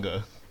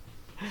Salonga.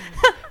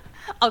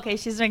 Okay,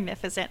 she's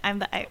magnificent. I'm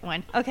the I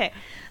one. Okay,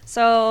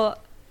 so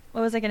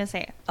what was I gonna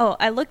say? Oh,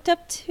 I looked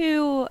up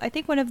to. I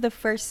think one of the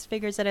first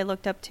figures that I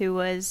looked up to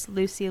was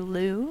Lucy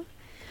Liu,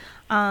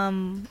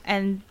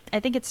 and I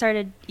think it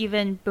started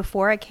even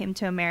before I came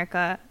to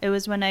America. It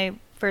was when I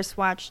first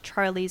watched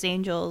Charlie's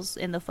Angels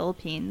in the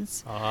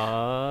Philippines.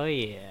 Oh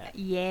yeah.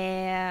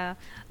 Yeah,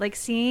 like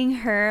seeing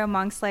her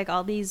amongst like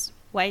all these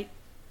white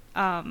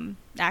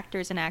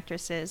actors and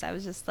actresses, I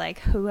was just like,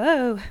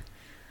 whoa.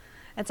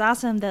 It's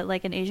awesome that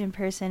like an Asian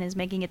person is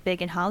making it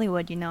big in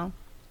Hollywood, you know.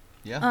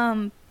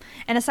 Yeah.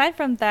 And aside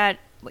from that,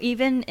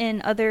 even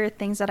in other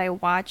things that I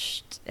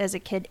watched as a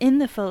kid in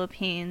the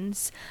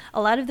Philippines,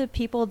 a lot of the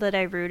people that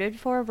I rooted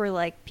for were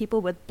like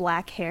people with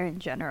black hair in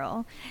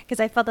general, because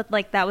I felt that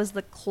like that was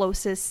the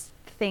closest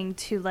thing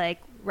to like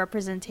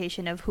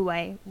representation of who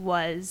I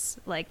was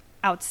like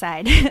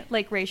outside,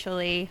 like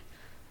racially,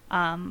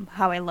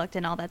 how I looked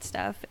and all that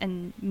stuff,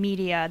 and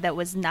media that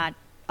was not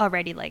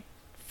already like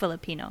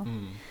Filipino.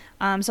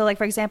 So like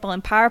for example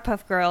in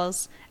Powerpuff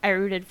Girls, I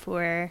rooted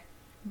for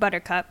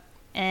Buttercup,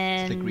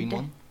 and Is it the green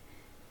one?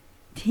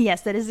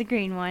 yes, that is the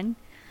green one.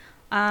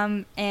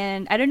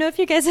 And I don't know if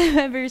you guys have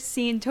ever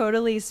seen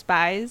Totally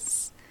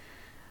Spies.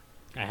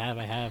 I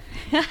have.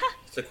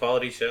 It's a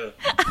quality show.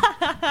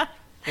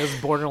 It was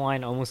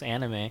borderline almost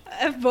anime.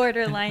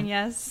 Borderline,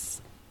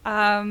 yes.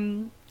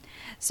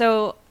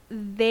 So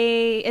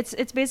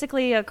it's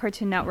basically a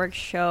Cartoon Network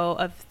show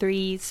of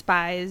 3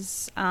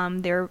 spies.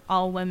 They're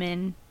all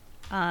women,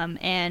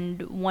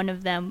 and one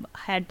of them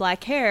had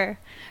black hair.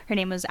 Her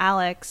name was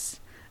Alex.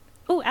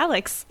 Oh,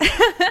 Alex.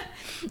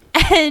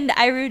 And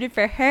I rooted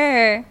for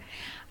her.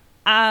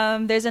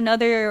 There's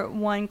another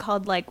one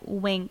called like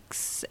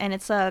Winx, and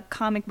it's a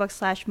comic book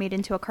 / made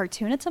into a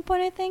cartoon at some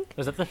point, I think.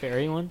 Was that the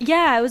fairy one?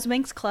 Yeah, it was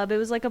Winx Club. It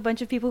was like a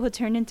bunch of people who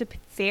turned into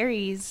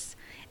fairies,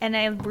 and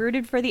I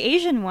rooted for the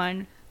Asian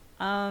one.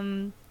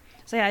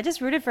 So So yeah, I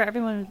just rooted for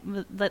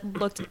everyone that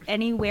looked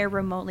anywhere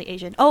remotely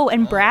Asian. Oh,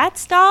 and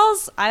Bratz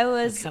dolls, I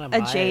was That's a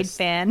kinda Jade biased.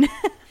 fan.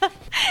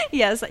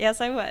 Yes,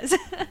 I was.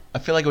 I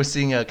feel like we're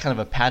seeing a kind of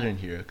a pattern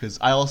here because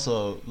I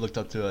also looked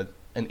up to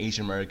an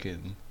Asian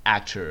American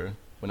actor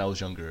when I was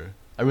younger.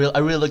 I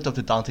really looked up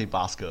to Dante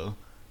Bosco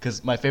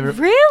because my favorite.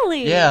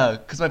 Really? Yeah,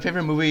 because my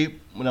favorite movie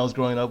when I was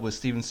growing up was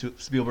Steven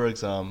Spielberg's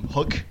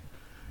Hook,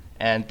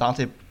 and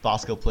Dante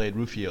Bosco played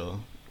Rufio,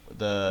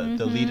 the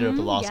leader of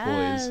the Lost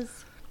Boys.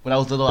 Yes. When I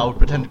was little, I would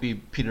pretend to be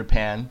Peter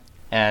Pan,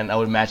 and I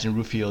would imagine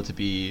Rufio to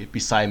be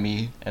beside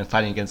me and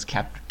fighting against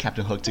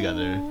Captain Hook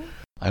together. Aw.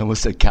 I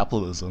almost said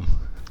capitalism.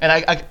 And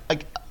I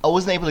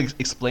wasn't able to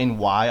explain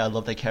why I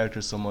loved that character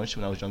so much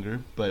when I was younger,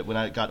 but when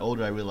I got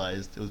older, I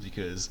realized it was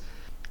because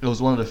it was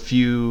one of the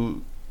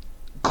few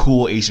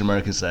cool Asian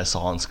Americans that I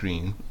saw on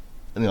screen.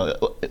 You know,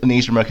 an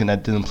Asian American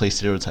that didn't play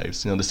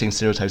stereotypes, you know, the same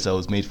stereotypes that I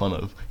was made fun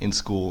of in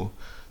school.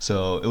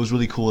 So it was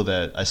really cool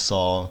that I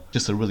saw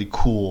just a really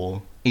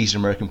cool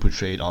Asian American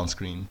portrayed on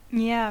screen.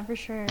 Yeah, for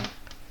sure.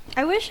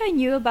 I wish I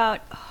knew about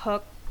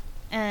Hook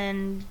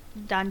and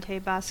Dante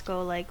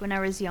Bosco like when I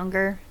was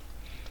younger.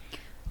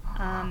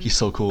 He's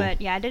so cool.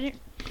 But yeah, I didn't.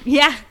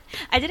 Yeah,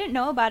 I didn't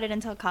know about it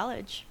until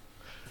college.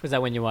 Was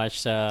that when you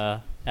watched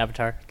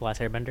Avatar: The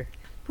Last Airbender?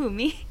 Who,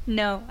 me?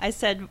 No, I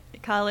said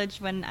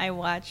college when I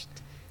watched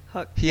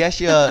Hook. He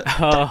actually,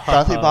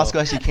 Dante Bosco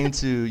actually came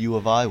to U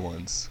of I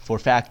once, for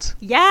fact.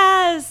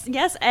 Yes,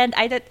 and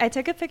I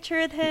took a picture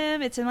with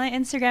him. It's in my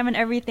Instagram and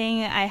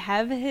everything. I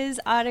have his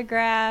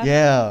autograph.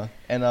 Yeah,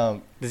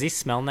 and Does he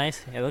smell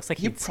nice? It looks like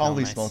he he'd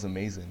probably smell nice. smells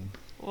amazing.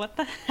 What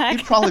the heck?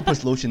 He probably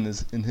puts lotion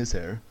in his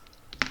hair.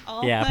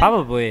 Oh Yeah, my-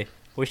 probably.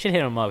 We should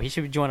hit him up. He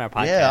should join our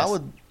podcast. Yeah,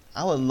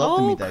 I would love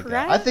to Oh, meet that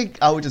crap. guy. I think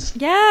I would just.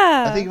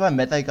 Yeah. I think if I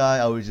met that guy,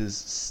 I would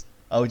just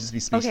be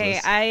speechless.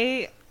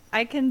 Okay,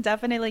 I can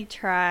definitely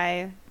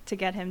try to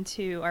get him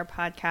to our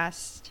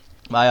podcast.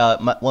 My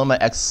one of my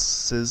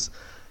exes,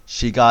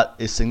 she got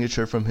a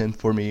signature from him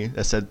for me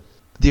that said,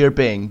 "Dear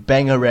Bing,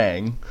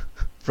 bangarang,"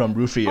 from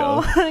Rufio,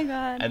 Oh my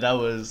god. and that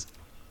was,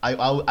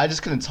 I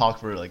just couldn't talk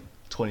for like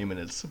 20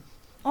 minutes.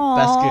 Aww.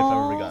 Best gift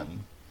I've ever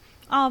gotten.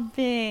 Oh,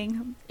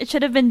 Bing. It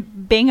should have been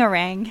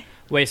Bingarang.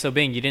 Wait, so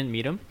Bing, you didn't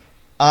meet him?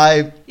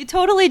 I You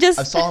totally just.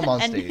 I saw him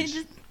on and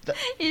stage. That-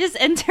 You just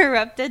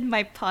interrupted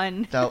my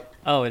pun. That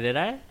Oh, did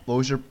I? what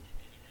was your?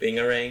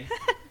 Bingarang.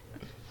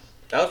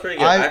 That was pretty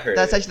good. I heard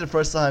That's it. actually the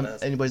first time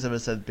That's- anybody's ever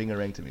said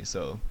bingarang to me.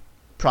 So,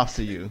 props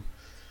to you.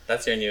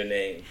 That's your new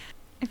name.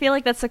 I feel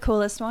like that's the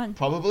coolest one.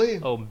 Probably.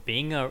 Oh,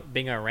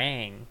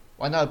 Bingarang.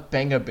 Why not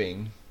banga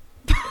bing?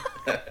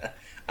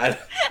 I,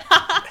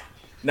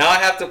 now I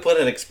have to put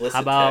an explicit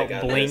How about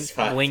tag on Bling this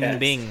podcast. Bling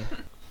Bing?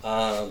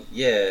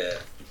 Yeah.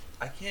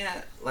 I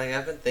can't, like,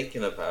 I've been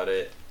thinking about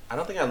it. I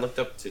don't think I looked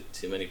up to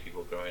too many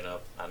people growing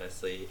up,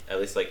 honestly. At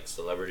least, like,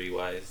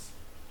 celebrity-wise.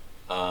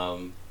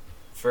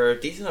 For a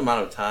decent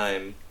amount of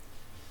time,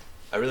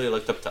 I really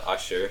looked up to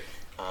Usher.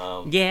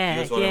 Yeah, he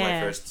was one of my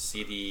yeah. first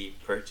CD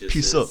purchases.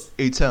 Peace up,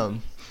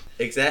 A-Town.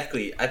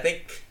 Exactly. I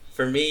think,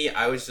 for me,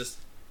 I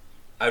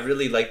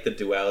really like the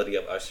duality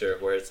of Usher,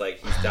 where it's like,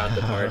 he's down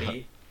to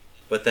party,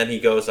 but then he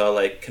goes all,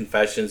 like,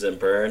 confessions and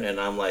burn, and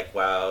I'm like,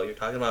 wow, you're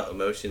talking about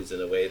emotions in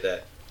a way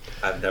that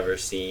I've never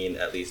seen,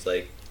 at least,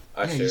 like,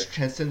 Yeah, Usher. he's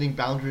transcending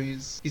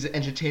boundaries. He's an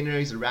entertainer,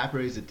 he's a rapper,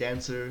 he's a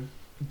dancer,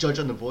 judge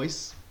on The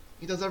Voice.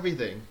 He does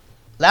everything.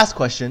 Last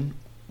question.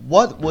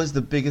 What was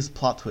the biggest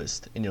plot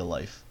twist in your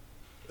life?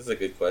 This is a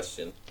good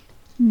question.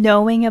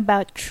 Knowing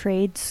about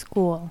trade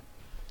school.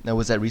 Now,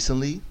 was that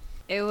recently?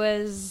 It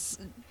was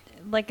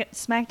like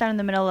smack down in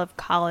the middle of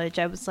college.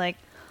 I was like,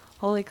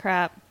 holy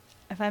crap.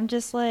 If I'm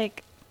just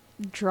like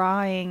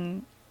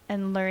drawing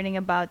and learning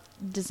about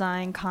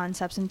design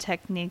concepts and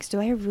techniques,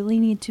 do I really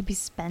need to be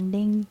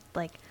spending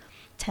like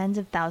tens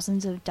of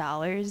thousands of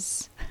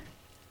dollars?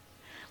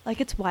 Like,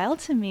 it's wild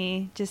to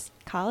me, just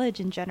college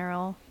in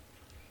general.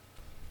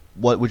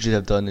 What would you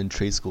have done in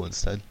trade school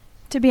instead?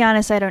 To be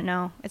honest, I don't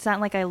know. It's not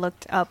like I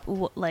looked up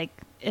like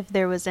if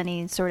there was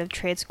any sort of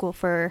trade school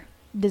for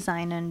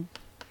design and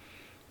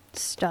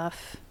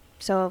stuff.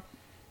 So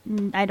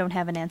I don't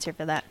have an answer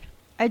for that.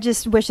 I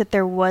just wish that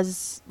there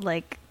was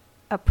like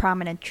a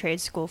prominent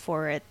trade school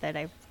for it that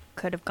I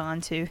could have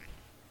gone to.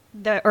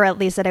 Or at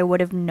least that I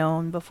would have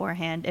known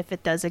beforehand if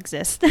it does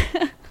exist.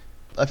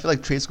 I feel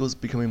like trade school is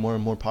becoming more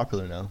and more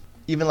popular now.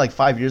 Even like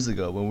 5 years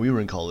ago when we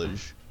were in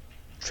college,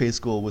 trade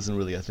school wasn't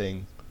really a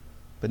thing.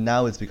 But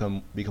now it's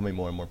becoming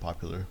more and more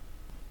popular.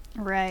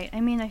 Right. I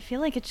mean, I feel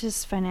like it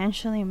just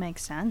financially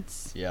makes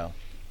sense. Yeah.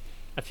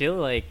 I feel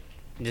like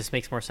it just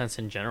makes more sense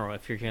in general.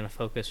 If you're going to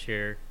focus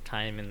your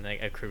time in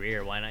like a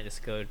career, why not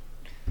just go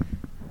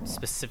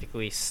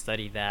specifically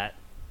study that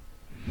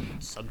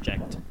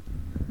subject?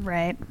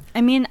 Right.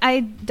 I mean, I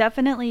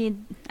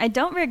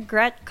don't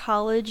regret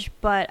college,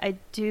 but I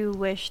do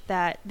wish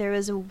that there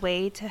was a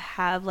way to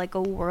have like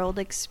a world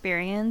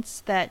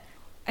experience that,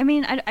 I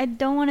mean, I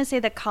don't want to say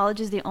that college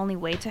is the only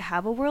way to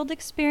have a world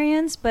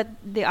experience, but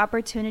the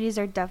opportunities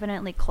are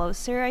definitely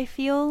closer, I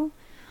feel.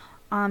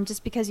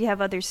 Just because you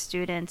have other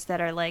students that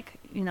are like,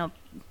 you know,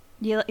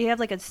 you have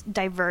like a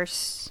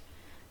diverse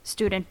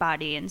student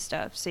body and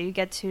stuff, so you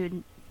get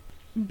to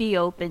be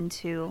open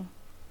to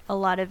a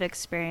lot of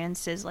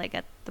experiences like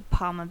at the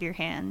palm of your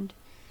hand.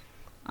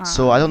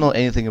 So I don't know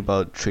anything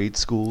about trade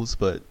schools,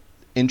 but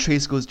in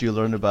trade schools, do you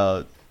learn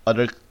about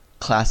other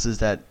classes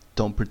that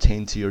don't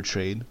pertain to your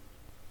trade?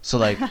 So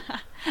like,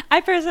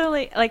 I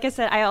personally, like I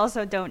said, I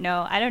also don't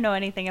know. I don't know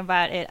anything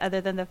about it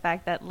other than the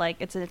fact that like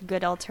it's a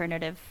good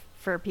alternative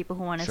for people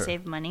who want to Sure.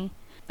 save money.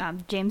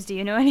 James, do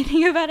you know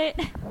anything about it?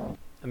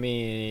 I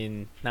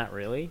mean, not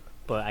really,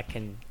 but I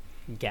can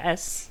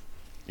guess.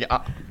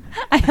 yeah,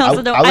 I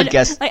also don't. I would don't-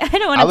 guess. Like, I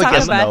don't want I to would talk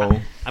guess about.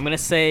 no, I'm gonna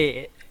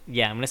say,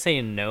 yeah, I'm gonna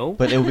say no.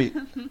 but it would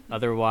be.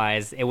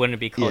 Otherwise, it wouldn't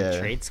be called Yeah.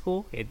 trade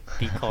school. It'd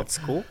be called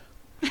school.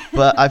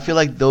 But I feel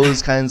like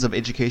those kinds of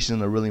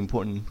education are really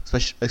important,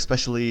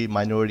 especially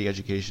minority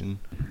education.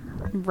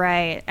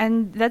 Right,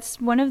 and that's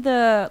one of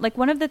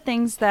the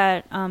things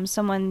that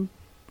someone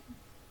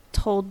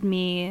told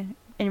me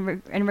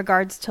in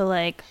regards to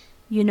like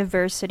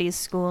university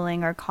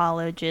schooling or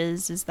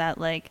colleges is that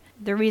like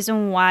the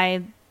reason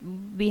why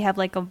we have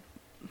like a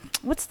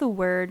what's the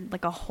word,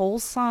 like a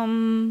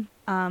wholesome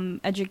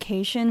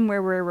education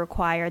where we're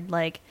required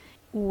like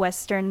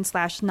Western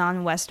 /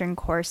 non-Western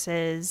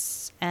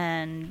courses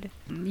and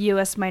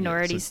U.S.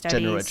 minority so studies.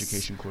 general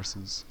education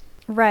courses.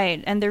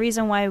 Right. And the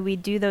reason why we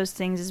do those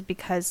things is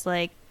because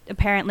like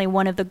apparently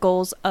one of the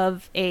goals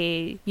of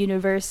a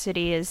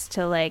university is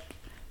to like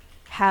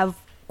have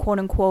quote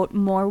unquote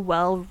more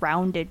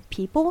well-rounded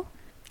people.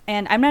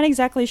 And I'm not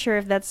exactly sure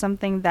if that's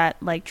something that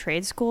like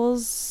trade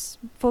schools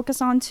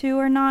focus on too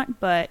or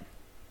not, but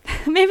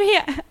maybe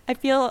I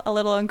feel a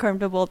little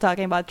uncomfortable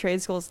talking about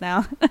trade schools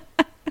now.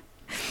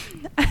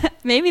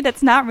 Maybe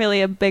that's not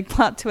really a big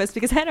plot twist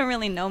because I don't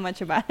really know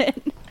much about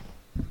it.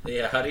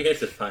 Yeah, how do you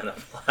define a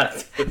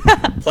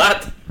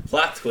plot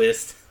plot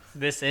twist?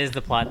 This is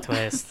the plot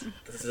twist.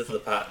 This is the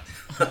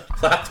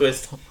plot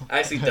twist. I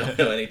actually don't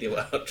know anything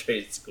about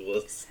trade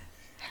schools.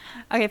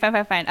 Okay,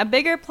 fine. A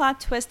bigger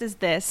plot twist is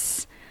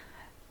this.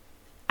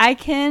 I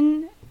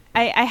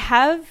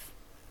have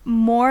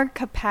more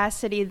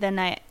capacity than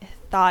I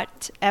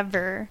thought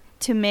ever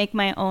to make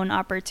my own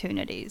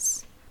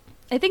opportunities.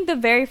 I think the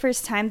very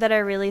first time that I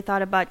really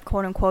thought about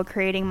quote unquote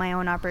creating my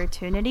own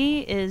opportunity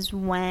is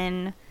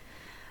when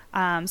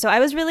so I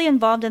was really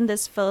involved in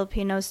this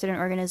Filipino student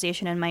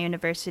organization in my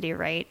university,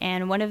 right?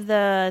 And one of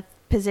the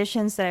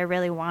positions that I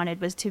really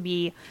wanted was to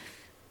be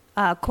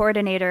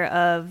coordinator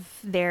of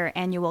their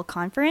annual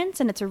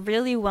conference, and it's a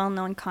really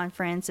well-known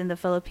conference in the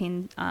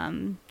Philippine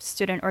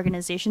student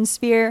organization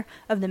sphere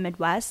of the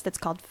Midwest that's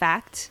called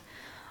FACT.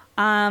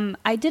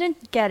 I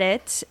didn't get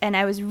it, and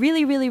I was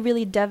really, really,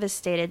 really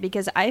devastated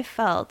because I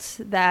felt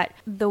that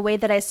the way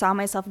that I saw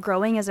myself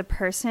growing as a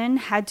person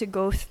had to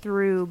go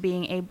through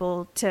being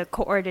able to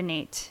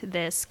coordinate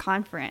this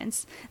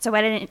conference. So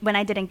when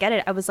I didn't get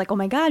it, I was like, oh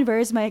my God, where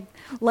is my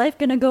life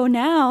gonna go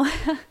now?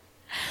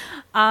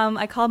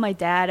 I called my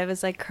dad. I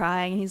was like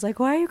crying, and he's like,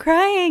 why are you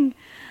crying?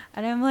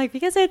 And I'm like,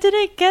 because I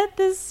didn't get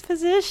this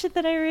position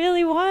that I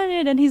really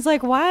wanted. And he's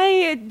like, why?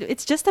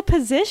 It's just a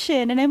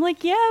position. And I'm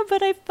like, yeah,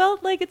 but I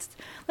felt like it's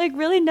like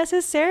really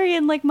necessary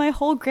in like my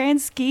whole grand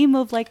scheme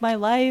of like my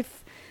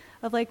life,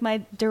 of like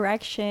my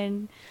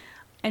direction.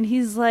 And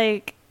he's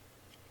like,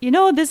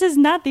 this is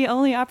not the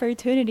only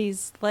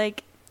opportunities.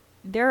 Like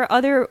there are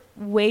other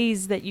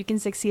ways that you can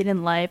succeed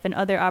in life and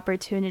other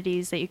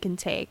opportunities that you can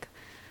take.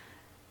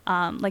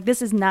 Like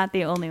this is not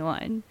the only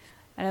one.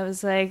 And I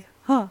was like,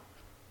 huh.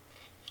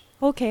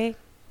 Okay.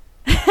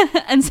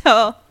 And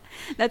so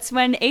that's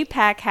when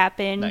APAC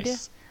happened.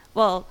 Nice.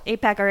 Well,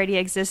 APAC already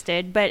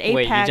existed, but APAC...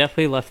 Wait, you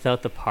definitely left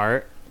out the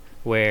part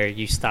where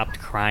you stopped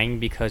crying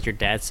because your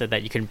dad said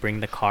that you can bring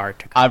the car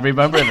to I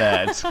remember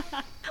that.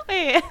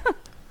 Wait,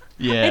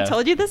 Yeah. I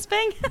told you this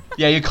thing?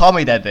 Yeah, you called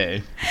me that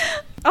day.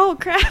 Oh,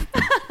 crap.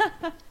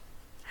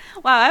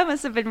 Wow, I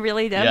must have been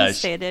really Yeah,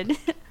 devastated.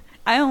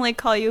 I only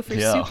call you for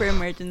Yeah. super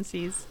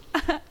emergencies.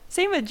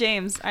 Same with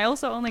James. I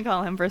also only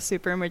call him for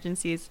super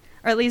emergencies,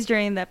 or at least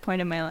during that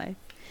point in my life.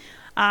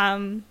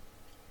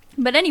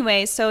 But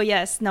anyway, so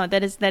yes, no,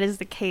 that is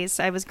the case.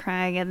 I was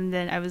crying, and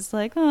then I was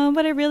like, oh,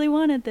 but I really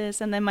wanted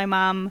this. And then my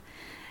mom,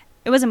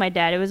 it wasn't my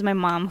dad, it was my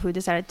mom who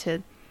decided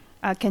to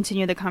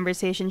continue the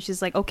conversation.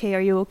 She's like, okay,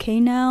 are you okay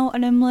now?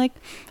 And I'm like,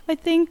 I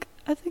think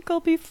I'll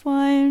be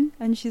fine.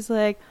 And she's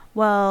like,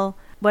 well,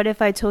 what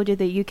if I told you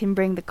that you can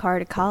bring the car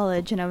to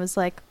college? And I was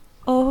like,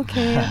 oh,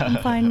 okay, I'm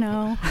fine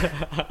now.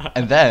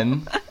 And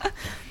then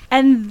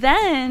And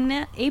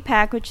then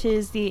APAC, which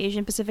is the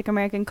Asian Pacific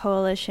American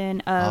Coalition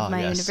of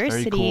my yes,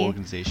 university. very cool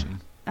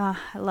organization. I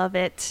love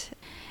it.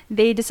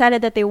 They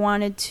decided that they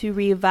wanted to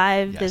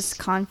revive this Yes.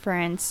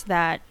 conference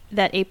that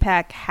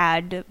APAC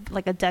had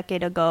like a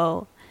decade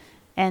ago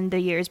and the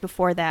years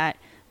before that,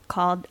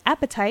 called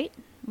Appetite,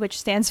 which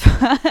stands for,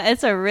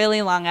 it's a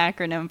really long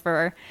acronym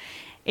for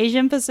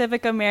Asian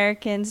Pacific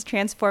Americans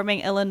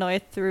Transforming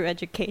Illinois Through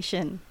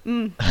Education.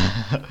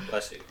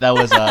 Bless you. That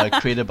was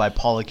created by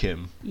Paula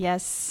Kim.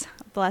 Yes,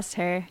 bless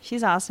her.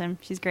 She's awesome.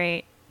 She's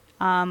great.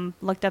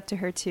 Looked up to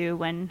her too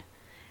when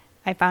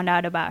I found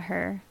out about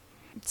her.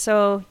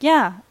 So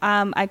yeah,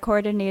 I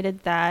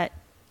co-coordinated that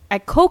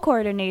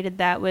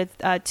with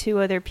 2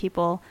 other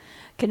people.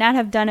 Could not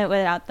have done it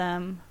without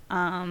them.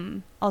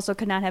 Also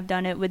could not have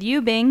done it with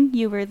you, Bing.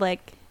 You were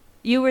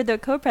the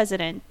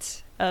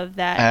co-president of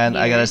that. And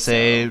I gotta so-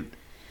 say,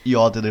 you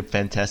all did a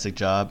fantastic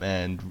job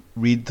and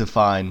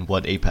redefined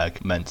what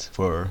APAC meant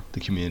for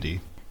the community.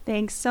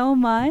 Thanks so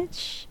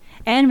much.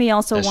 And we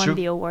also That's won true.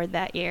 the award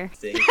that year.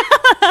 Thing.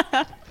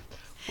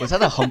 Was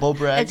that a humble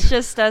brag? It's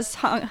just us.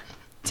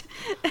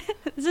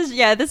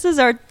 This is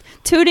our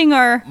tooting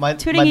my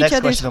each next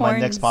other's question on my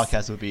horns next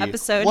podcast would be,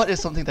 episode. what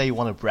is something that you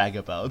want to brag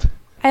about?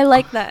 I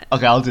like that.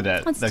 Okay, I'll do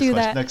that. Let's next do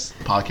question, that. next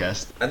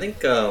podcast. I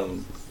think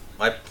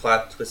my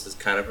plot twist is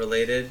kind of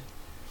related,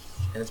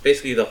 and it's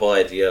basically the whole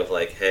idea of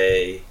like,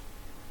 hey,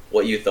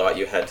 what you thought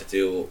you had to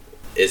do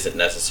isn't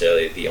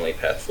necessarily the only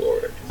path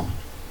forward.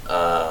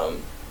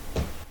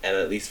 And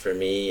at least for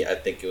me, I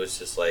think it was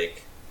just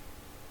like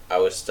I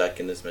was stuck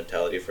in this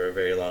mentality for a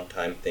very long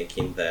time,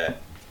 thinking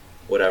that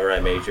whatever I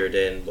majored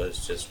in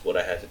was just what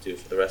I had to do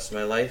for the rest of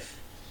my life,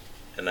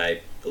 and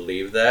I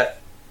believed that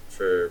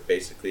for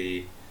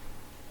basically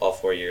all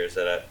 4 years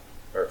or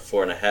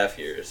 4.5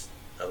 years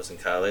I was in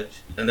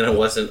college. And then it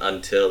wasn't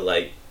until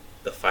like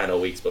the final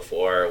weeks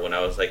before when I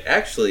was like,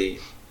 actually,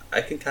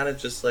 I can kind of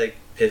just like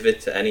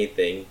pivot to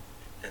anything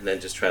and then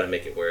just try to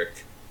make it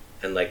work.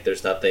 And like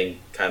there's nothing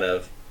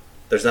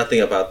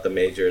about the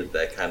major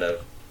that kind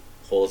of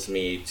holds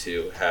me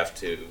to have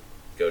to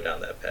go down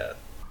that path.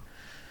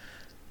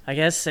 I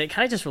guess it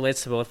kind of just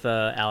relates to both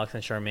Alex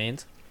and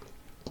Charmaine's,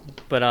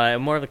 but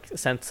more of a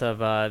sense of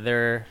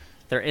there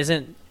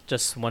isn't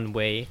just one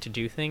way to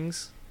do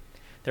things.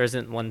 There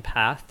isn't one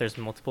path. There's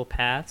multiple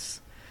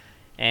paths,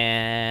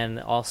 and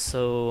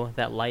also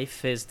that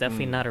life is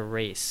definitely not a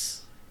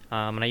race.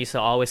 And I used to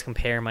always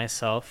compare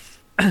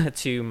myself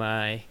to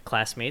my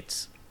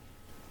classmates,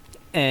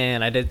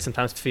 and I did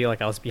sometimes feel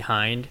like I was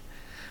behind,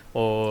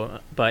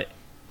 but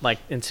like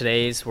in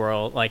today's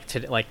world, like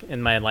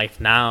in my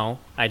life now,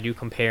 I do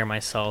compare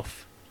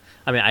myself.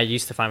 I mean, I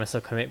used to find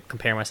myself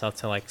compare myself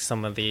to like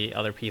some of the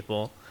other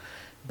people,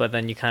 but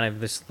then you kind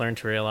of just learn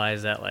to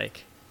realize that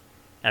like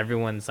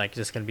everyone's like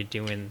just gonna be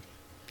doing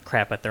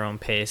crap at their own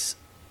pace,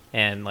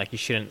 and like you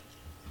shouldn't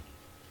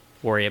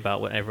worry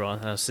about what everyone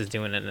else is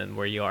doing and then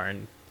where you are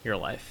in your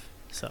life.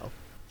 So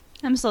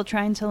I'm still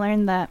trying to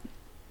learn that.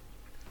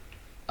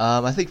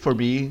 I think for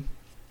me,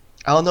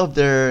 I don't know if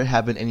there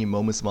have been any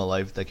moments in my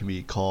life that can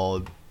be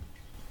called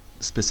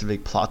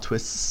specific plot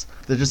twists.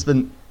 There's just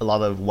been a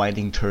lot of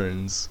winding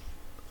turns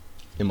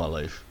in my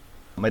life.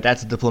 My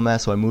dad's a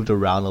diplomat, so I moved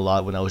around a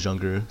lot when I was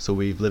younger. So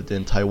we've lived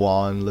in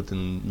Taiwan, lived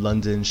in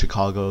London,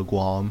 Chicago,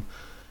 Guam.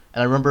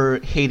 And I remember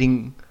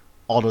hating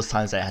all those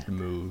times I had to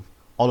move.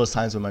 All those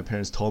times when my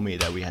parents told me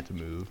that we had to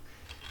move.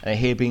 And I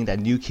hated being that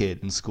new kid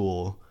in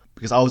school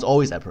because I was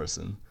always that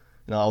person.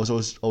 You know, I was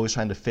always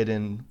trying to fit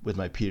in with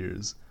my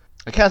peers.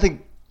 I kind of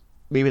think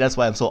maybe that's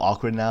why I'm so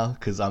awkward now,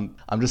 because I'm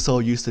just so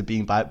used to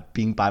being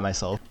by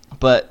myself.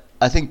 But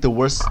I think the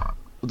worst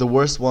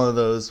one of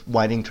those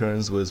winding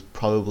turns was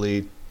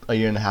probably a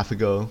year and a half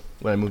ago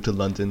when I moved to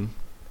London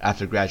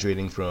after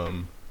graduating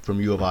from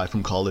U of I,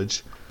 from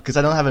college. Because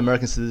I don't have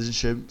American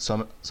citizenship,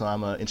 so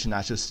I'm an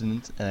international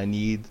student, and I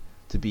need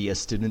to be a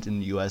student in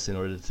the U.S. in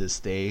order to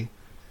stay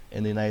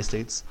in the United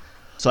States.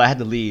 So I had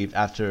to leave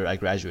after I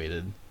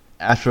graduated.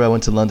 After I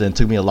went to London, it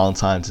took me a long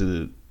time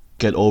to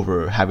get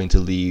over having to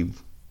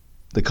leave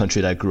the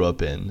country that I grew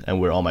up in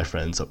and where all my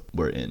friends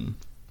were in.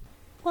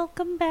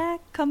 Welcome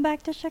back. Come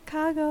back to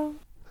Chicago.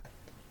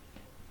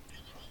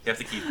 You have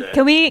to keep that.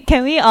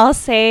 Can we all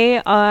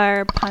say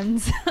our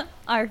puns?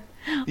 Our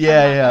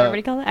Yeah. What do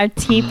you call it? Our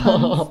T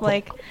puns.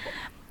 Like,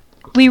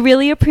 we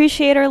really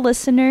appreciate our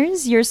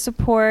listeners. Your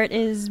support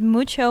is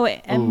mucho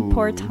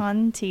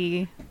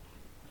importante.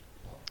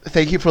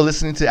 Thank you for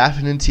listening to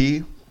Afternoon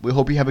Tea. We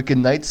hope you have a good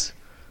night.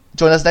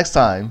 Join us next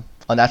time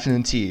on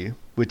Afternoon Tea,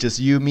 which is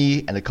you,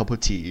 me, and a cup of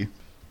tea.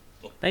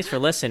 thanks for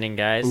listening,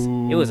 guys.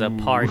 It was a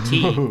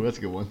party. That's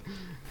a good one.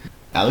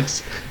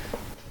 Alex?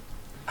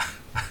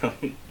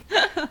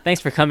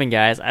 Thanks for coming,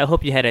 guys. I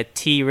hope you had a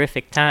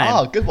terrific time.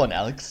 Oh, good one,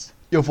 Alex.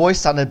 Your voice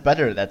sounded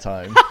better that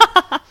time.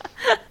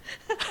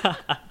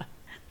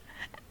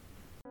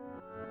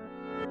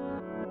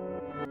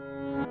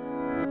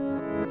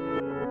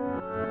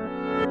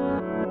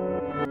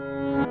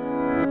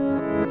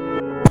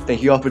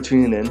 Thank you all for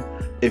tuning in.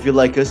 If you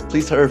like us,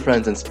 please tell your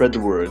friends and spread the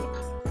word.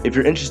 If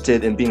you're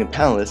interested in being a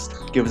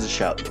panelist, give us a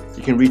shout.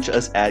 You can reach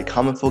us at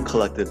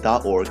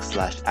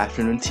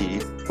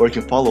commonfolkcollective.org/afternoontea, or you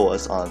can follow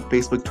us on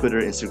Facebook, Twitter,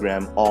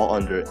 Instagram, all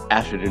under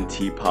Afternoon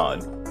Tea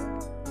Pod.